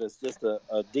you said, it's just a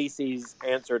DC's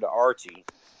answer to Archie.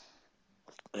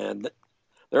 And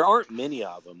there aren't many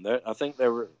of them. I think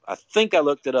I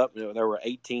looked it up. There were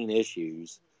 18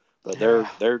 issues, but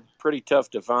they're pretty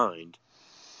tough to find.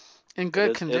 In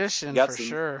good condition, for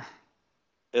sure.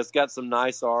 It's got some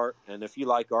nice art, and if you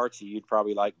like Archie, you'd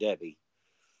probably like Debbie.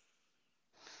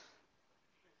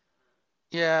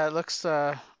 Yeah, it looks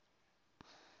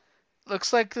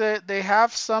like they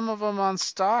have some of them on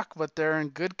stock, but they're in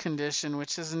good condition,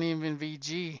 which isn't even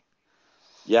VG.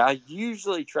 Yeah, I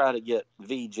usually try to get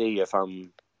VG if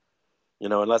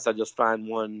unless I just find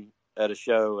one at a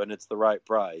show and it's the right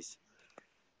price.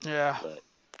 Yeah.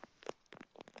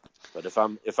 But if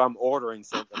I'm ordering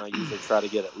something, I usually try to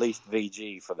get at least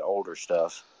VG for the older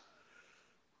stuff.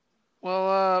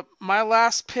 Well, my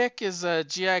last pick is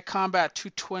GI Combat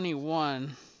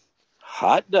 221.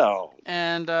 Hot dog.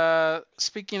 And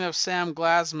speaking of Sam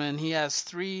Glasman, he has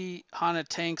 3 Haunted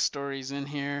Tank stories in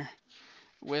here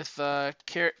with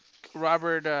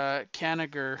Robert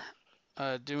Kanigher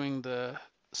doing the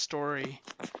story.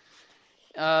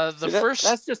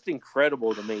 That's just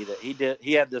incredible to me that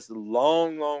he had this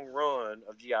long run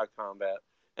of GI Combat,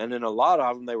 and then a lot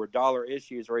of them they were dollar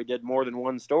issues where he did more than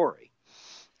one story.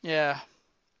 Yeah.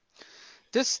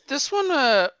 This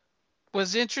one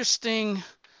was interesting,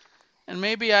 and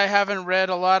maybe I haven't read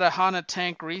a lot of Haunted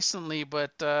Tank recently,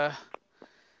 but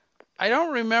I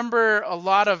don't remember a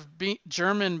lot of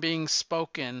German being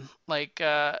spoken. Like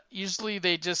usually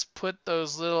they just put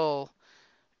those little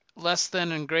less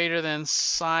than and greater than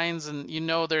signs, and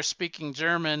they're speaking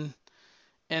German,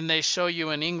 and they show you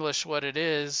in English what it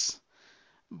is.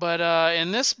 But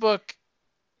in this book,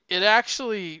 it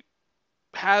actually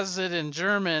has it in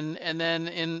German, and then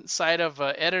inside of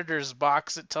an editor's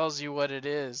box, it tells you what it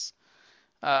is.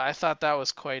 I thought that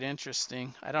was quite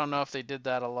interesting. I don't know if they did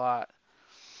that a lot.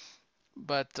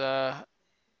 But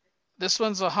this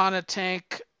one's a Haunted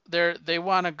Tank. They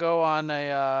want to go on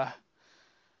a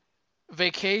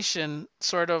vacation,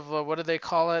 sort of, what do they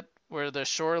call it? Where the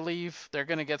shore leave. They're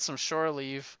going to get some shore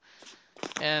leave.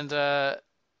 And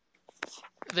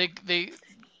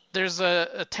there's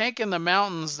a tank in the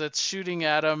mountains that's shooting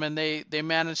at them, and they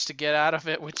manage to get out of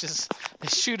it, which is they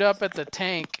shoot up at the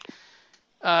tank.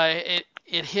 It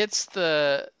hits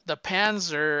the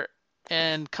Panzer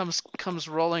and comes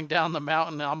rolling down the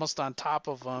mountain almost on top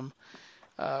of them,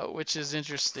 which is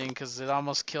interesting because it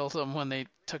almost killed them when they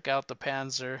took out the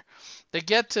Panzer. They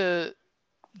get to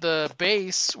the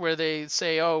base where they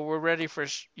say, "Oh, we're ready for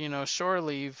shore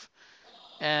leave."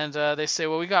 And they say,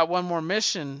 well, we got one more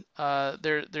mission.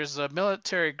 There's a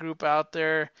military group out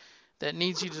there that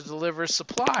needs you to deliver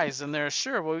supplies. And they're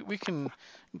sure, well, we can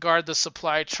guard the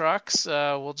supply trucks.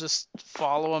 We'll just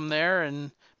follow them there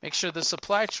and make sure the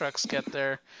supply trucks get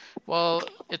there. Well,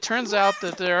 it turns out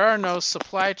that there are no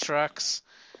supply trucks.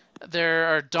 There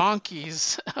are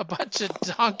donkeys, a bunch of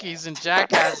donkeys and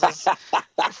jackasses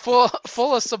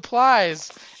full of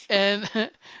supplies. And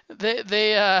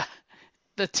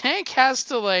the tank has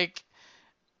to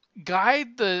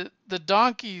guide the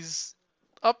donkeys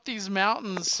up these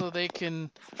mountains so they can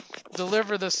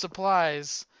deliver the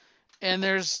supplies. And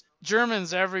there's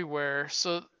Germans everywhere,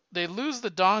 so they lose the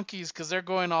donkeys because they're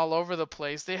going all over the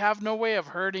place. They have no way of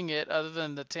hurting it other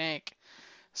than the tank.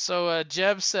 So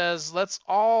Jeb says, let's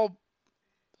all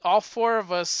 4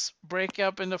 of us break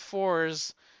up into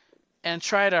 4s and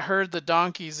try to herd the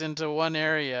donkeys into one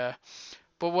area.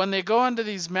 But when they go into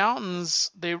these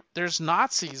mountains, there's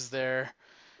Nazis there.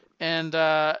 And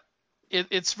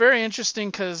it's very interesting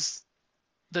because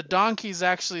the donkeys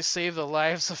actually save the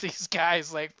lives of these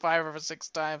guys 5 or 6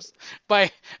 times.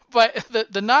 But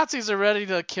the Nazis are ready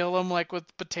to kill them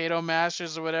with potato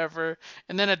mashers or whatever.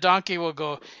 And then a donkey will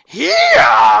go,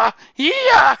 yeah,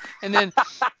 yeah, and then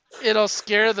it'll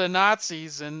scare the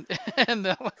Nazis, and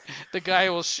the guy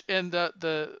will and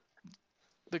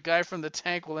the guy from the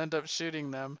tank will end up shooting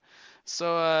them.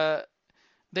 So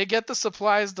they get the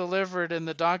supplies delivered, and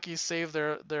the donkeys save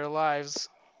their lives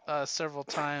several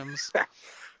times.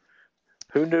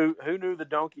 Who knew the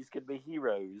donkeys could be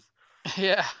heroes?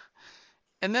 Yeah.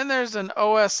 And then there's an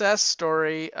OSS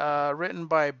story written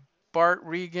by Bart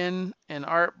Regan and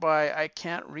art by, I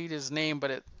can't read his name,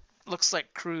 but it looks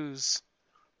like Cruz.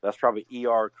 That's probably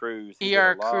E.R. Cruz.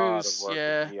 E.R. Cruz,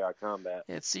 yeah. GI Combat.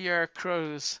 It's E.R.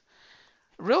 Cruz.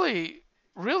 Really,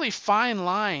 really fine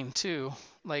line too.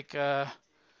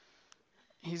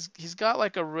 He's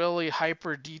got a really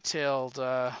hyper detailed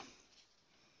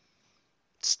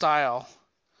style.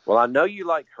 Well, I know you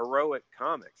like Heroic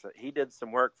Comics. He did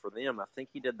some work for them. I think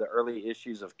he did the early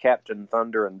issues of Captain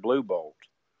Thunder and Blue Bolt.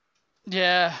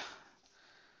 Yeah.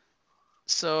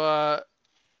 So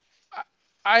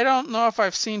I don't know if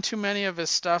I've seen too many of his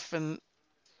stuff, and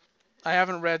I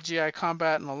haven't read GI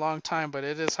Combat in a long time, but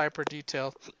it is hyper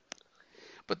detailed.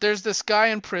 But there's this guy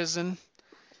in prison.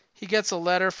 He gets a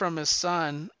letter from his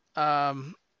son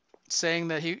saying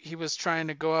that he was trying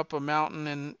to go up a mountain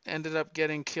and ended up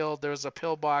getting killed. There was a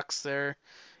pillbox there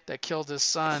that killed his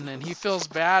son, and he feels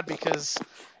bad because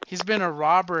he's been a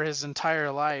robber his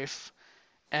entire life,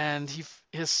 and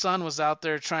his son was out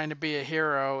there trying to be a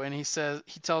hero, and he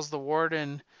tells the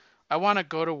warden, I want to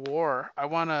go to war. I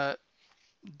want to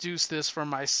do this for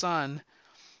my son.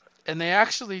 and they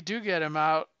actually do get him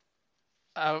out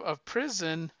of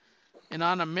prison and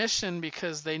on a mission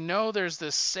because they know there's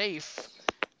this safe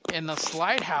in this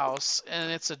lighthouse,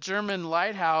 and it's a German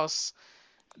lighthouse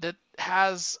that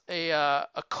has a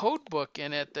code book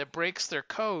in it that breaks their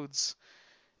codes,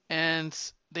 and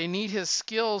they need his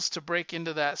skills to break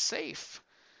into that safe.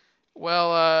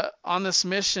 Well, on this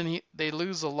mission, they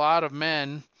lose a lot of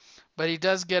men, but he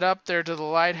does get up there to the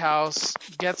lighthouse,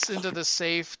 gets into the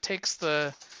safe, takes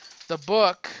the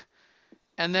book,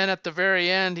 and then at the very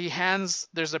end,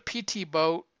 there's a PT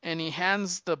boat, and he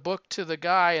hands the book to the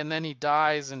guy, and then he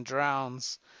dies and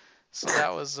drowns. So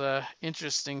that was a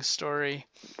interesting story.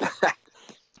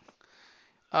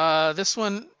 This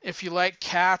one, if you like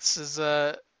cats,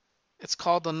 it's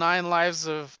called The 9 Lives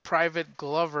of Private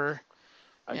Glover.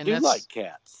 I And do like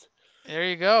cats. There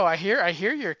you go. I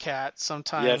hear your cat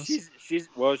sometimes. Yeah, she's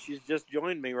just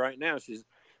joined me right now. She's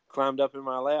climbed up in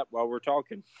my lap while we're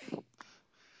talking.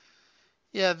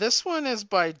 Yeah, this one is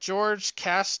by George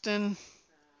Caston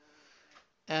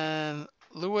and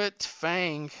Luit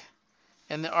Fang,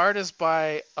 and the art is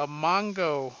by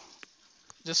Amongo.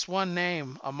 Just one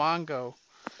name, Amongo.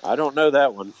 I don't know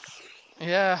that one.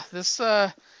 Yeah, this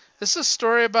is a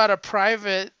story about a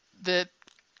private that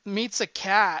meets a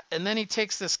cat, and then he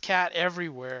takes this cat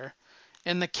everywhere,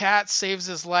 and the cat saves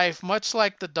his life, much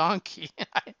like the donkey,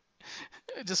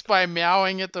 just by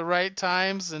meowing at the right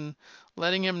times and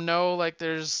letting him know like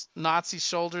there's Nazi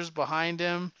soldiers behind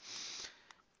him.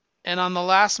 And on the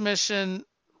last mission,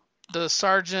 the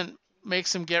sergeant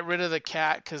makes him get rid of the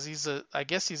cat because I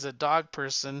guess he's a dog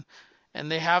person,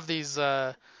 and they have these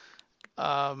what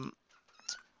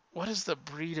is the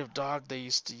breed of dog they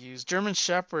used to use? German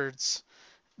Shepherds.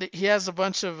 He has a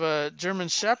bunch of German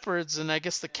Shepherds, and I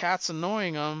guess the cat's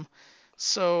annoying him.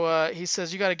 So he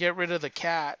says, you got to get rid of the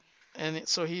cat. And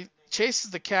so he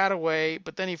chases the cat away,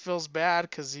 but then he feels bad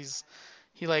because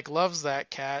he like loves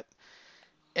that cat.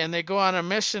 And they go on a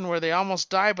mission where they almost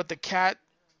die, but the cat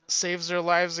saves their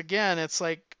lives again. It's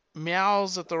like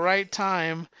meows at the right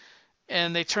time,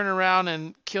 and they turn around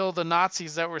and kill the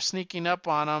Nazis that were sneaking up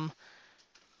on them.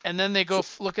 And then they go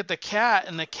look at the cat,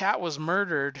 and the cat was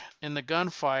murdered in the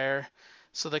gunfire.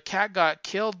 So the cat got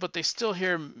killed, but they still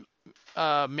hear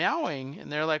meowing,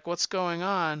 and they're like, what's going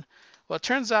on? Well, it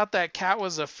turns out that cat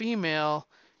was a female,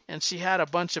 and she had a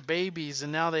bunch of babies,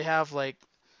 and now they have like,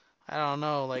 I don't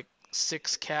know, like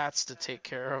 6 cats to take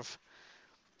care of.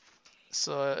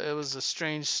 So it was a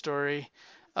strange story.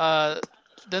 Then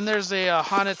there's a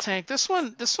haunted tank. This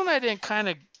one I didn't kind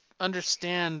of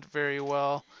understand very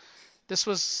well. This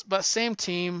was but same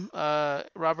team,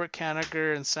 Robert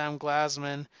Kanigher and Sam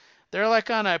Glasman. They're like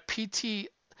on a PT.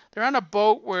 They're on a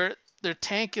boat where their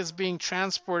tank is being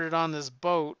transported on this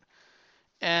boat,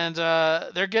 and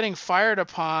they're getting fired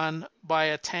upon by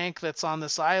a tank that's on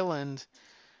this island.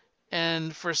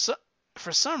 And for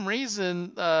some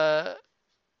reason,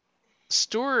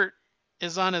 Stuart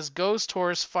is on his ghost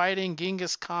horse fighting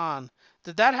Genghis Khan.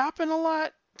 Did that happen a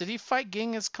lot? Did he fight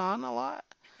Genghis Khan a lot?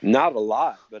 Not a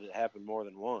lot, but it happened more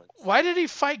than once. Why did he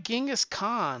fight Genghis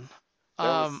Khan?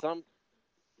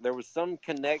 There was some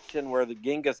connection where the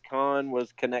Genghis Khan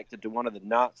was connected to one of the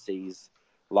Nazis,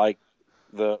 like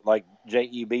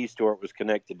J.E.B. Stuart was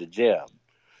connected to Jeb.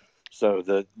 So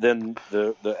as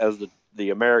the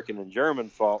American and German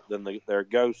fought, then their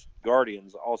ghost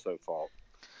guardians also fought.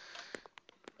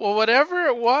 Well, whatever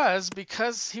it was,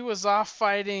 because he was off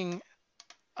fighting,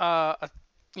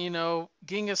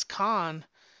 Genghis Khan,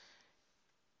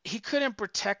 he couldn't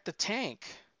protect the tank.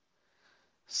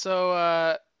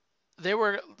 So they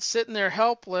were sitting there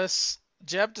helpless.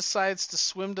 Jeb decides to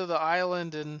swim to the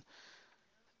island and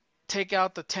take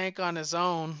out the tank on his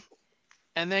own,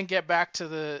 and then get back to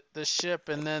the ship,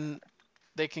 and then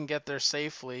they can get there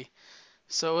safely.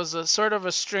 So it was a sort of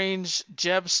a strange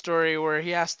Jeb story where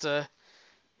he has to,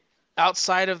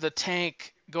 outside of the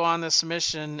tank, go on this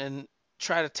mission and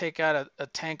try to take out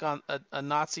a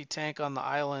Nazi tank on the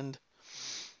island.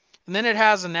 And then it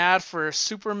has an ad for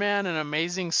Superman and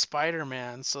Amazing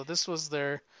Spider-Man. So this was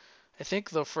I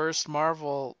think the first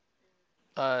Marvel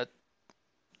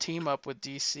team up with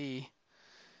DC,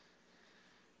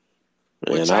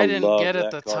 which I didn't get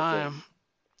at the time.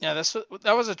 Yeah,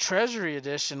 that was a Treasury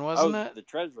edition, wasn't it? The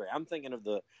Treasury. I'm thinking of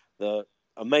the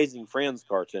Amazing Friends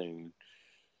cartoon.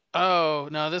 Oh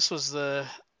no, this was the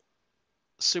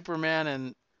Superman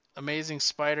and Amazing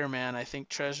Spider-Man, I think,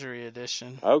 Treasury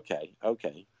edition. Okay.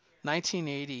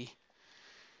 1980.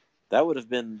 That would have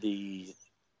been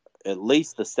at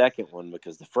least the second one,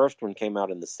 because the first one came out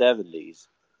in the 70s.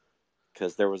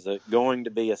 Because there was going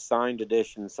to be a signed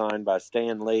edition signed by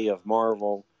Stan Lee of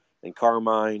Marvel and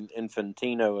Carmine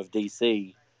Infantino of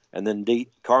DC. And then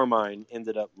Carmine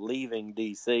ended up leaving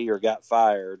DC or got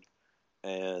fired.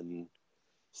 And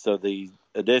so the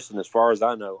edition, as far as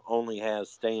I know, only has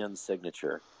Stan's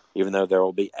signature, even though there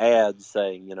will be ads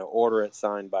saying, order it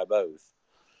signed by both.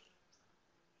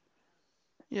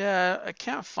 Yeah, I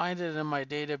can't find it in my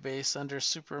database under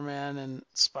Superman and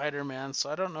Spider-Man, so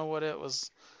I don't know what it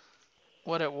was.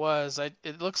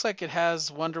 It looks like it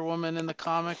has Wonder Woman in the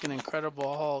comic and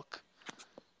Incredible Hulk.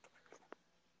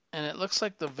 And it looks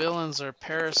like the villains are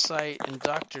Parasite and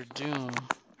Doctor Doom.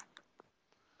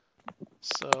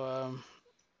 So,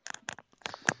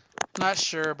 not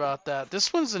sure about that.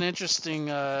 This one's an interesting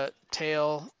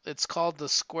tale. It's called The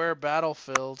Square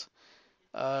Battlefield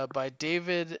by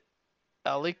David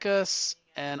Alikas,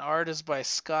 and art is by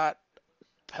Scott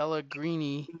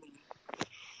Pellegrini.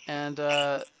 And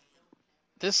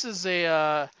this is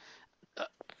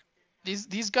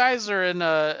these guys are in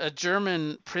a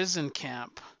German prison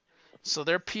camp. So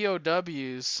they're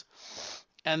POWs,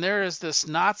 and there is this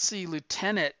Nazi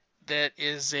lieutenant that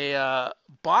is a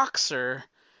boxer,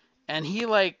 and he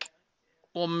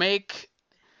will make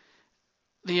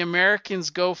the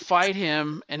Americans go fight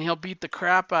him, and he'll beat the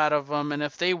crap out of them, and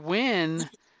if they win,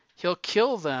 he'll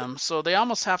kill them. So they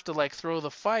almost have to throw the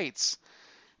fights.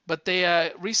 But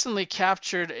they recently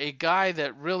captured a guy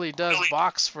that really does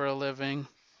box for a living,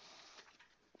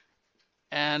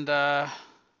 and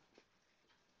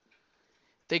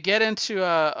they get into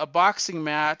a boxing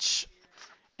match,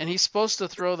 and he's supposed to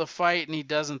throw the fight, and he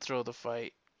doesn't throw the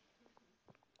fight.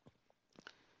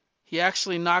 He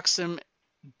actually knocks him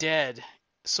dead,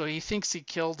 so he thinks he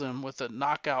killed him with a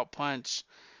knockout punch.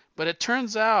 But it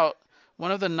turns out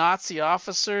one of the Nazi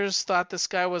officers thought this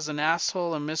guy was an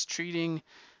asshole and mistreating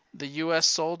the U.S.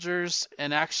 soldiers,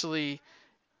 and actually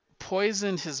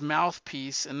poisoned his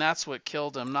mouthpiece, and that's what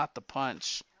killed him, not the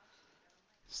punch.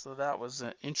 So that was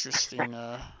an interesting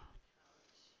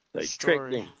They story.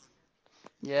 tricked him.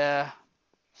 Yeah.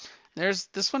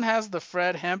 This one has the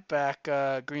Fred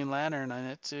Hempback Green Lantern in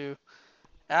it too.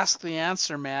 Ask the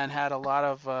Answer Man had a lot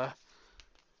of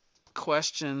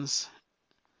questions.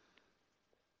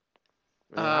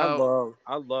 I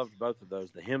loved both of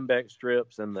those, the Hembeck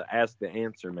strips and the Ask the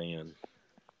Answer Man.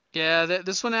 Yeah,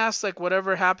 this one asked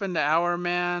whatever happened to Our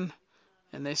Man,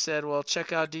 and they said, well,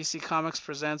 check out DC Comics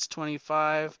Presents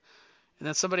 25. And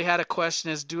then somebody had a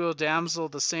question: is Duo Damsel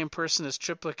the same person as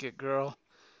Triplicate Girl?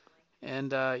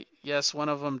 And yes, one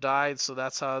of them died, so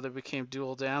that's how they became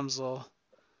Dual Damsel.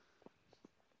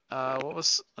 What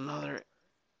was another?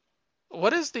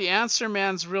 What is the Answer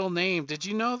Man's real name? Did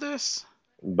you know this?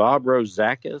 Bob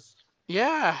Rozakis.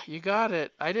 Yeah, you got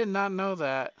it. I did not know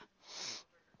that.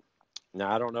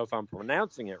 Now, I don't know if I'm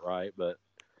pronouncing it right, but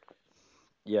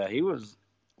yeah, he was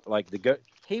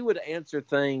he would answer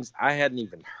things I hadn't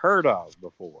even heard of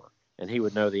before, and he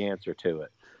would know the answer to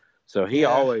it. So he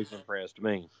always impressed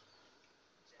me.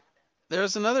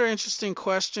 There's another interesting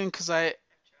question, because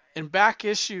in back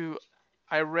issue,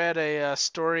 I read a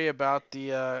story about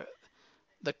the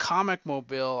Comic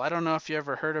Mobile. I don't know if you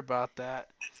ever heard about that,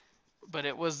 but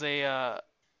it was this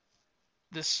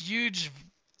huge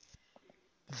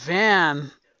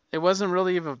van. It wasn't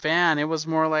really even a van. It was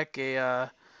more like a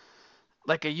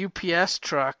UPS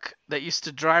truck that used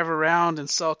to drive around and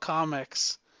sell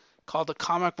comics, called the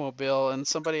Comic Mobile. And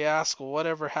somebody asked, well,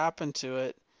 whatever happened to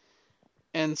it?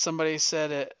 And somebody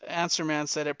said, Answer Man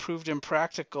said it proved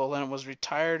impractical and it was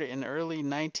retired in early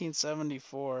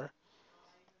 1974.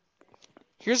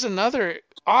 Here's another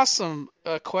awesome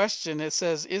question. It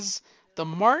says, is the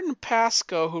Martin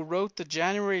Pasco who wrote the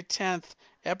January 10th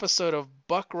episode of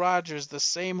Buck Rogers the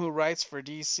same who writes for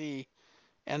DC?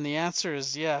 And the answer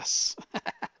is yes.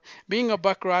 Being a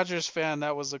Buck Rogers fan,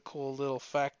 that was a cool little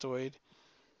factoid.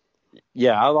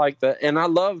 Yeah, I like that. And I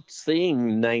loved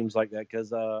seeing names like that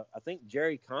because I think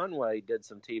Jerry Conway did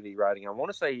some TV writing. I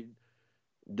want to say he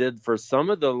did for some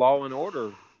of the Law and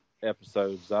Order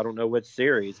episodes. I don't know which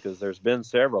series because there's been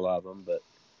several of them. But,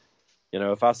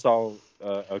 if I saw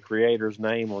a creator's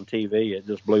name on TV, it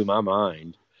just blew my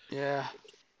mind. Yeah.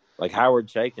 Like Howard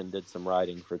Chaykin did some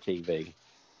writing for TV.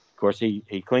 Of course,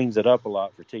 he cleans it up a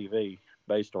lot for TV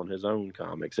based on his own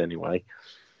comics anyway.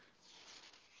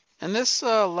 And this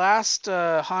last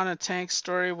Hana Tank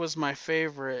story was my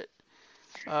favorite.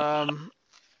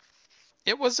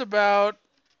 It was about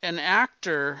an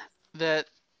actor that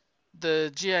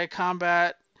the GI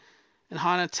Combat and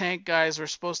Hana Tank guys were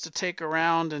supposed to take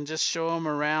around and just show him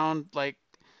around,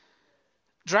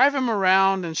 drive him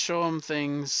around and show him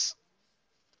things.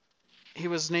 He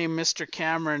was named Mr.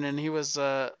 Cameron, and he was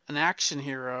an action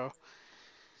hero.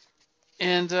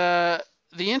 And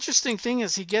the interesting thing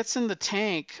is he gets in the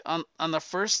tank on the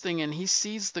first thing and he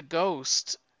sees the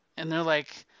ghost, and they're like,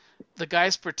 the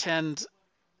guys pretend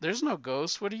there's no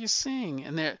ghost. What are you seeing?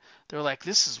 And they're like,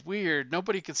 this is weird.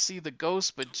 Nobody could see the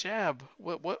ghost but Jeb.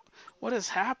 What is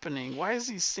happening? Why is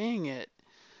he seeing it?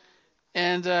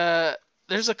 And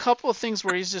there's a couple of things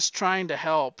where he's just trying to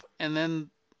help, and then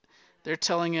they're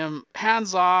telling him,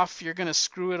 hands off, you're gonna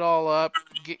screw it all up.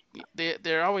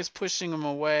 They're always pushing him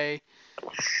away,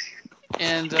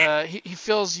 and he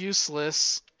feels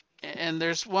useless. And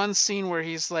there's one scene where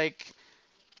he's like,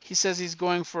 he says he's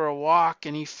going for a walk,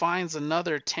 and he finds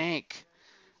another tank.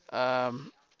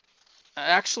 Um,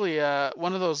 Actually,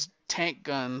 one of those tank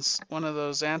guns, one of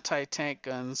those anti-tank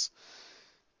guns,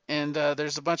 and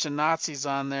there's a bunch of Nazis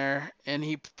on there, and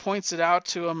he points it out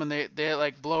to them, and they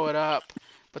like blow it up.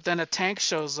 But then a tank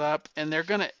shows up, and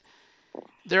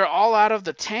they're all out of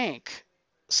the tank,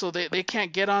 so they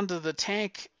can't get onto the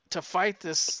tank to fight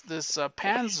this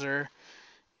Panzer.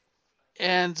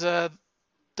 And the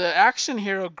action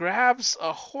hero grabs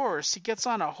a horse. He gets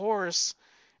on a horse,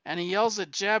 and he yells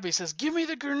at Jeb. He says, "Give me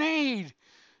the grenade!"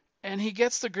 And he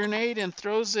gets the grenade and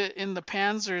throws it in the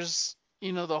Panzer's,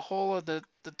 the hole of the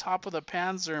top of the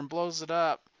Panzer, and blows it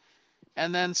up.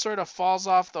 And then sort of falls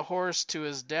off the horse to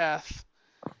his death.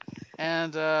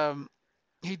 And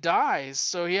he dies.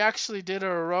 So he actually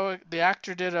the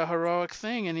actor did a heroic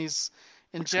thing,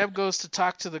 and Jeb goes to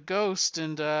talk to the ghost,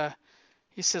 and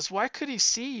he says, "Why could he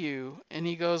see you?" And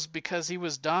he goes, "Because he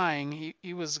was dying.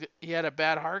 He had a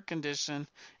bad heart condition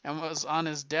and was on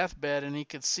his deathbed, and he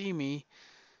could see me.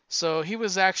 So he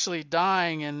was actually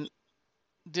dying and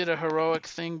did a heroic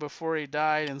thing before he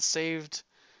died and saved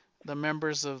the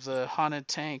members of the haunted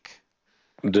tank."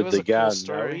 It Did was the a cool guy know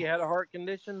story. he had a heart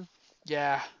condition?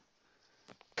 Yeah,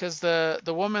 because the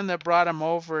woman that brought him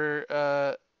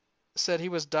over said he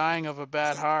was dying of a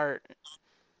bad heart.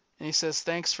 And he says,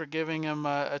 thanks for giving him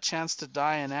a chance to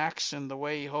die in action the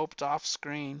way he hoped off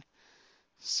screen.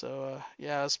 So,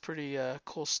 yeah, it's pretty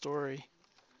cool story.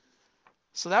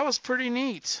 So that was pretty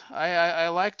neat. I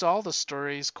liked all the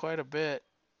stories quite a bit.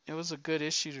 It was a good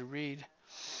issue to read.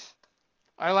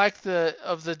 I like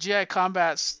of the GI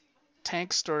Combat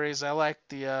tank stories, I like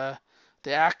the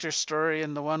actor story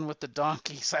and the one with the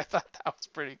donkeys. I thought that was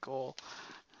pretty cool.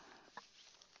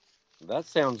 That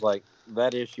sounds like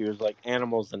that issue is like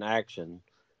Animals in Action,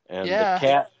 and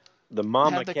Yeah, the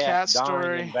mama had the cat cat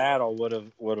dying in story. battle would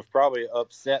have probably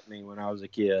upset me when I was a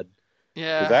kid,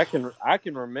 because Yeah, I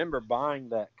can remember buying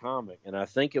that comic, and I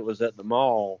think it was at the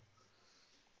mall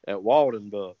at Walden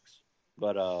Books,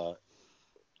 but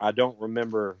I don't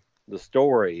remember the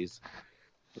stories.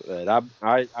 But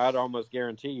I'd almost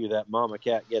guarantee you that mama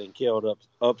cat getting killed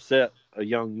upset a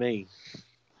young me.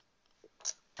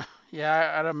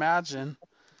 yeah, I'd imagine.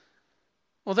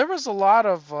 Well, there was a lot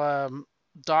of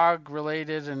dog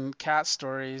related and cat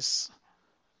stories.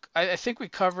 I think we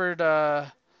covered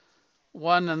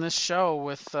one in this show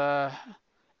with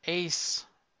Ace.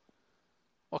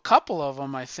 Well, a couple of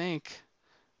them, I think.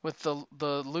 With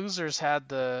the losers had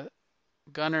the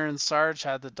Gunner and Sarge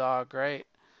had the dog, right?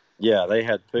 Yeah, they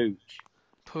had Pooch.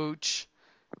 Pooch.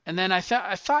 And then I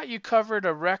thought you covered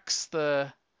a Rex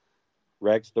the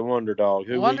Wonder Dog.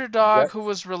 Wonder Dog who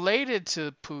was related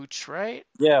to Pooch, right?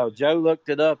 Yeah, Joe looked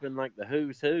it up in like the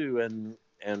Who's Who, and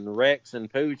Rex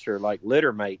and Pooch are like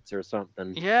litter mates or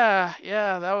something. Yeah,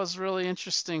 that was really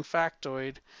interesting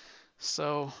factoid.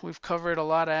 So we've covered a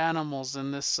lot of animals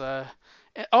in this.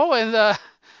 Oh, and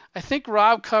I think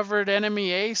Rob covered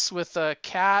Enemy Ace with a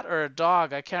cat or a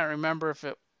dog. I can't remember if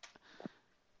it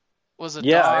was a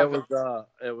Yeah, dog.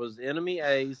 it was Enemy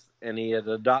Ace, and he had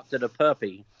adopted a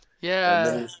puppy, and Yeah,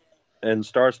 then and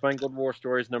Star Spangled War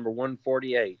Stories number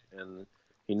 148, and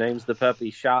he names the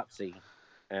puppy Shotzi,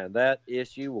 and that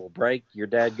issue will break your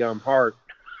dadgum heart.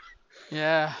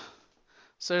 yeah.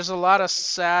 So there's a lot of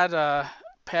sad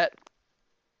pet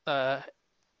uh,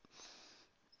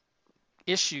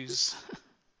 issues.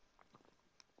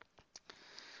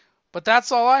 But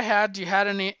that's all I had. Do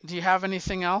you have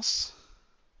anything else?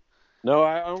 No,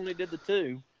 I only did the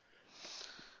two.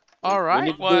 All We right.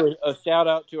 need to Well, do a shout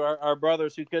out to our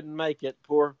brothers who couldn't make it.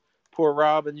 Poor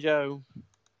Rob and Joe.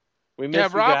 We yeah,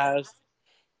 miss you guys.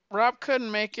 Rob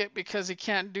couldn't make it because he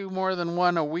can't do more than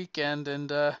one a weekend,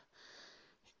 and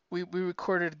we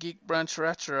recorded Geek Brunch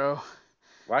Retro,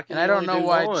 Why can and I he don't only know do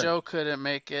why one? Joe couldn't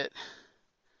make it.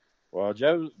 Well,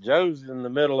 Joe's in the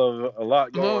middle of a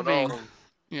lot going Moving. on.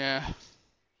 Yeah.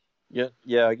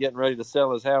 Getting ready to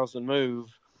sell his house and move.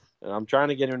 And I'm trying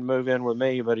to get him to move in with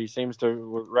me, but he seems to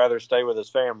rather stay with his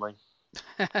family.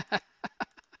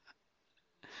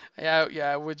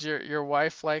 Yeah. Would your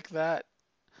wife like that?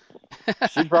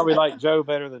 She'd probably like Joe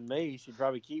better than me. She'd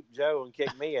probably keep Joe and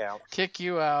kick me out. Kick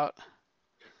you out.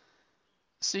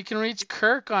 So you can reach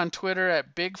Kirk on Twitter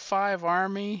at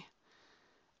Big5Army.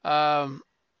 You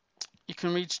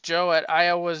can reach Joe at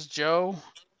Iowa's Joe,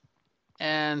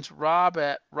 and Rob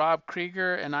at Rob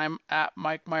Krieger, and I'm at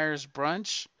Mike Myers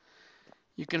Brunch.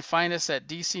 You can find us at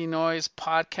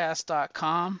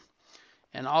dcnoisepodcast.com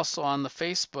and also on the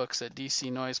Facebooks at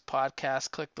DC Noise Podcast.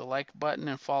 Click the like button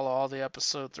and follow all the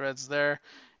episode threads there.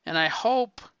 And I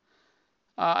hope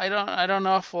I don't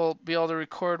know if we'll be able to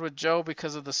record with Joe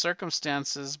because of the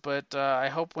circumstances, but I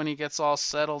hope when he gets all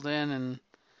settled in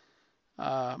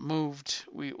and moved,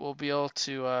 we will be able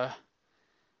to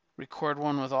record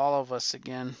one with all of us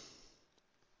again.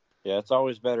 Yeah, it's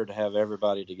always better to have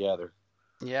everybody together.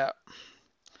 Yeah.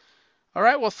 All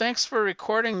right. Well, thanks for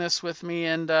recording this with me,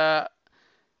 and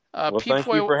thank you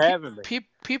for having me.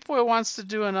 Peep-Boy wants to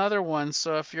do another one,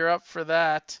 so if you're up for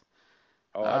that.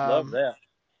 Oh, I'd love that.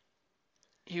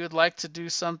 He would like to do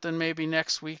something maybe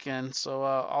next weekend, so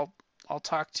I'll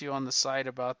talk to you on the side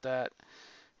about that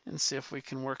and see if we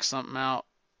can work something out.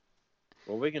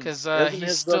 Well, we can. Isn't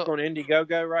his book on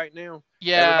Indiegogo right now?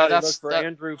 Yeah, everybody look for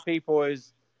Andrew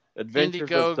Peepoy's Adventures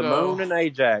with Timon and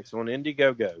Ajax on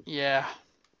Indiegogo. Yeah,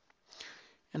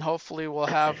 and hopefully we'll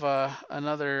have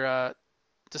another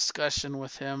discussion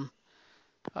with him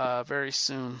very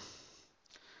soon.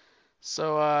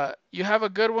 So you have a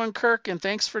good one, Kirk, and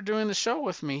thanks for doing the show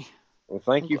with me. Well,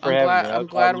 thank you for having me. I'm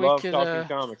glad we love could talking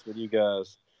comics with you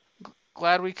guys.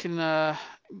 Glad we can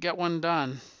get one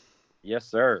done. Yes,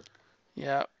 sir.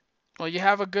 Yeah. Well, you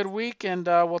have a good week, and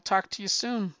we'll talk to you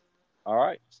soon. All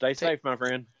right. Stay safe, my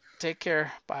friend. Take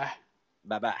care. Bye.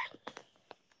 Bye-bye.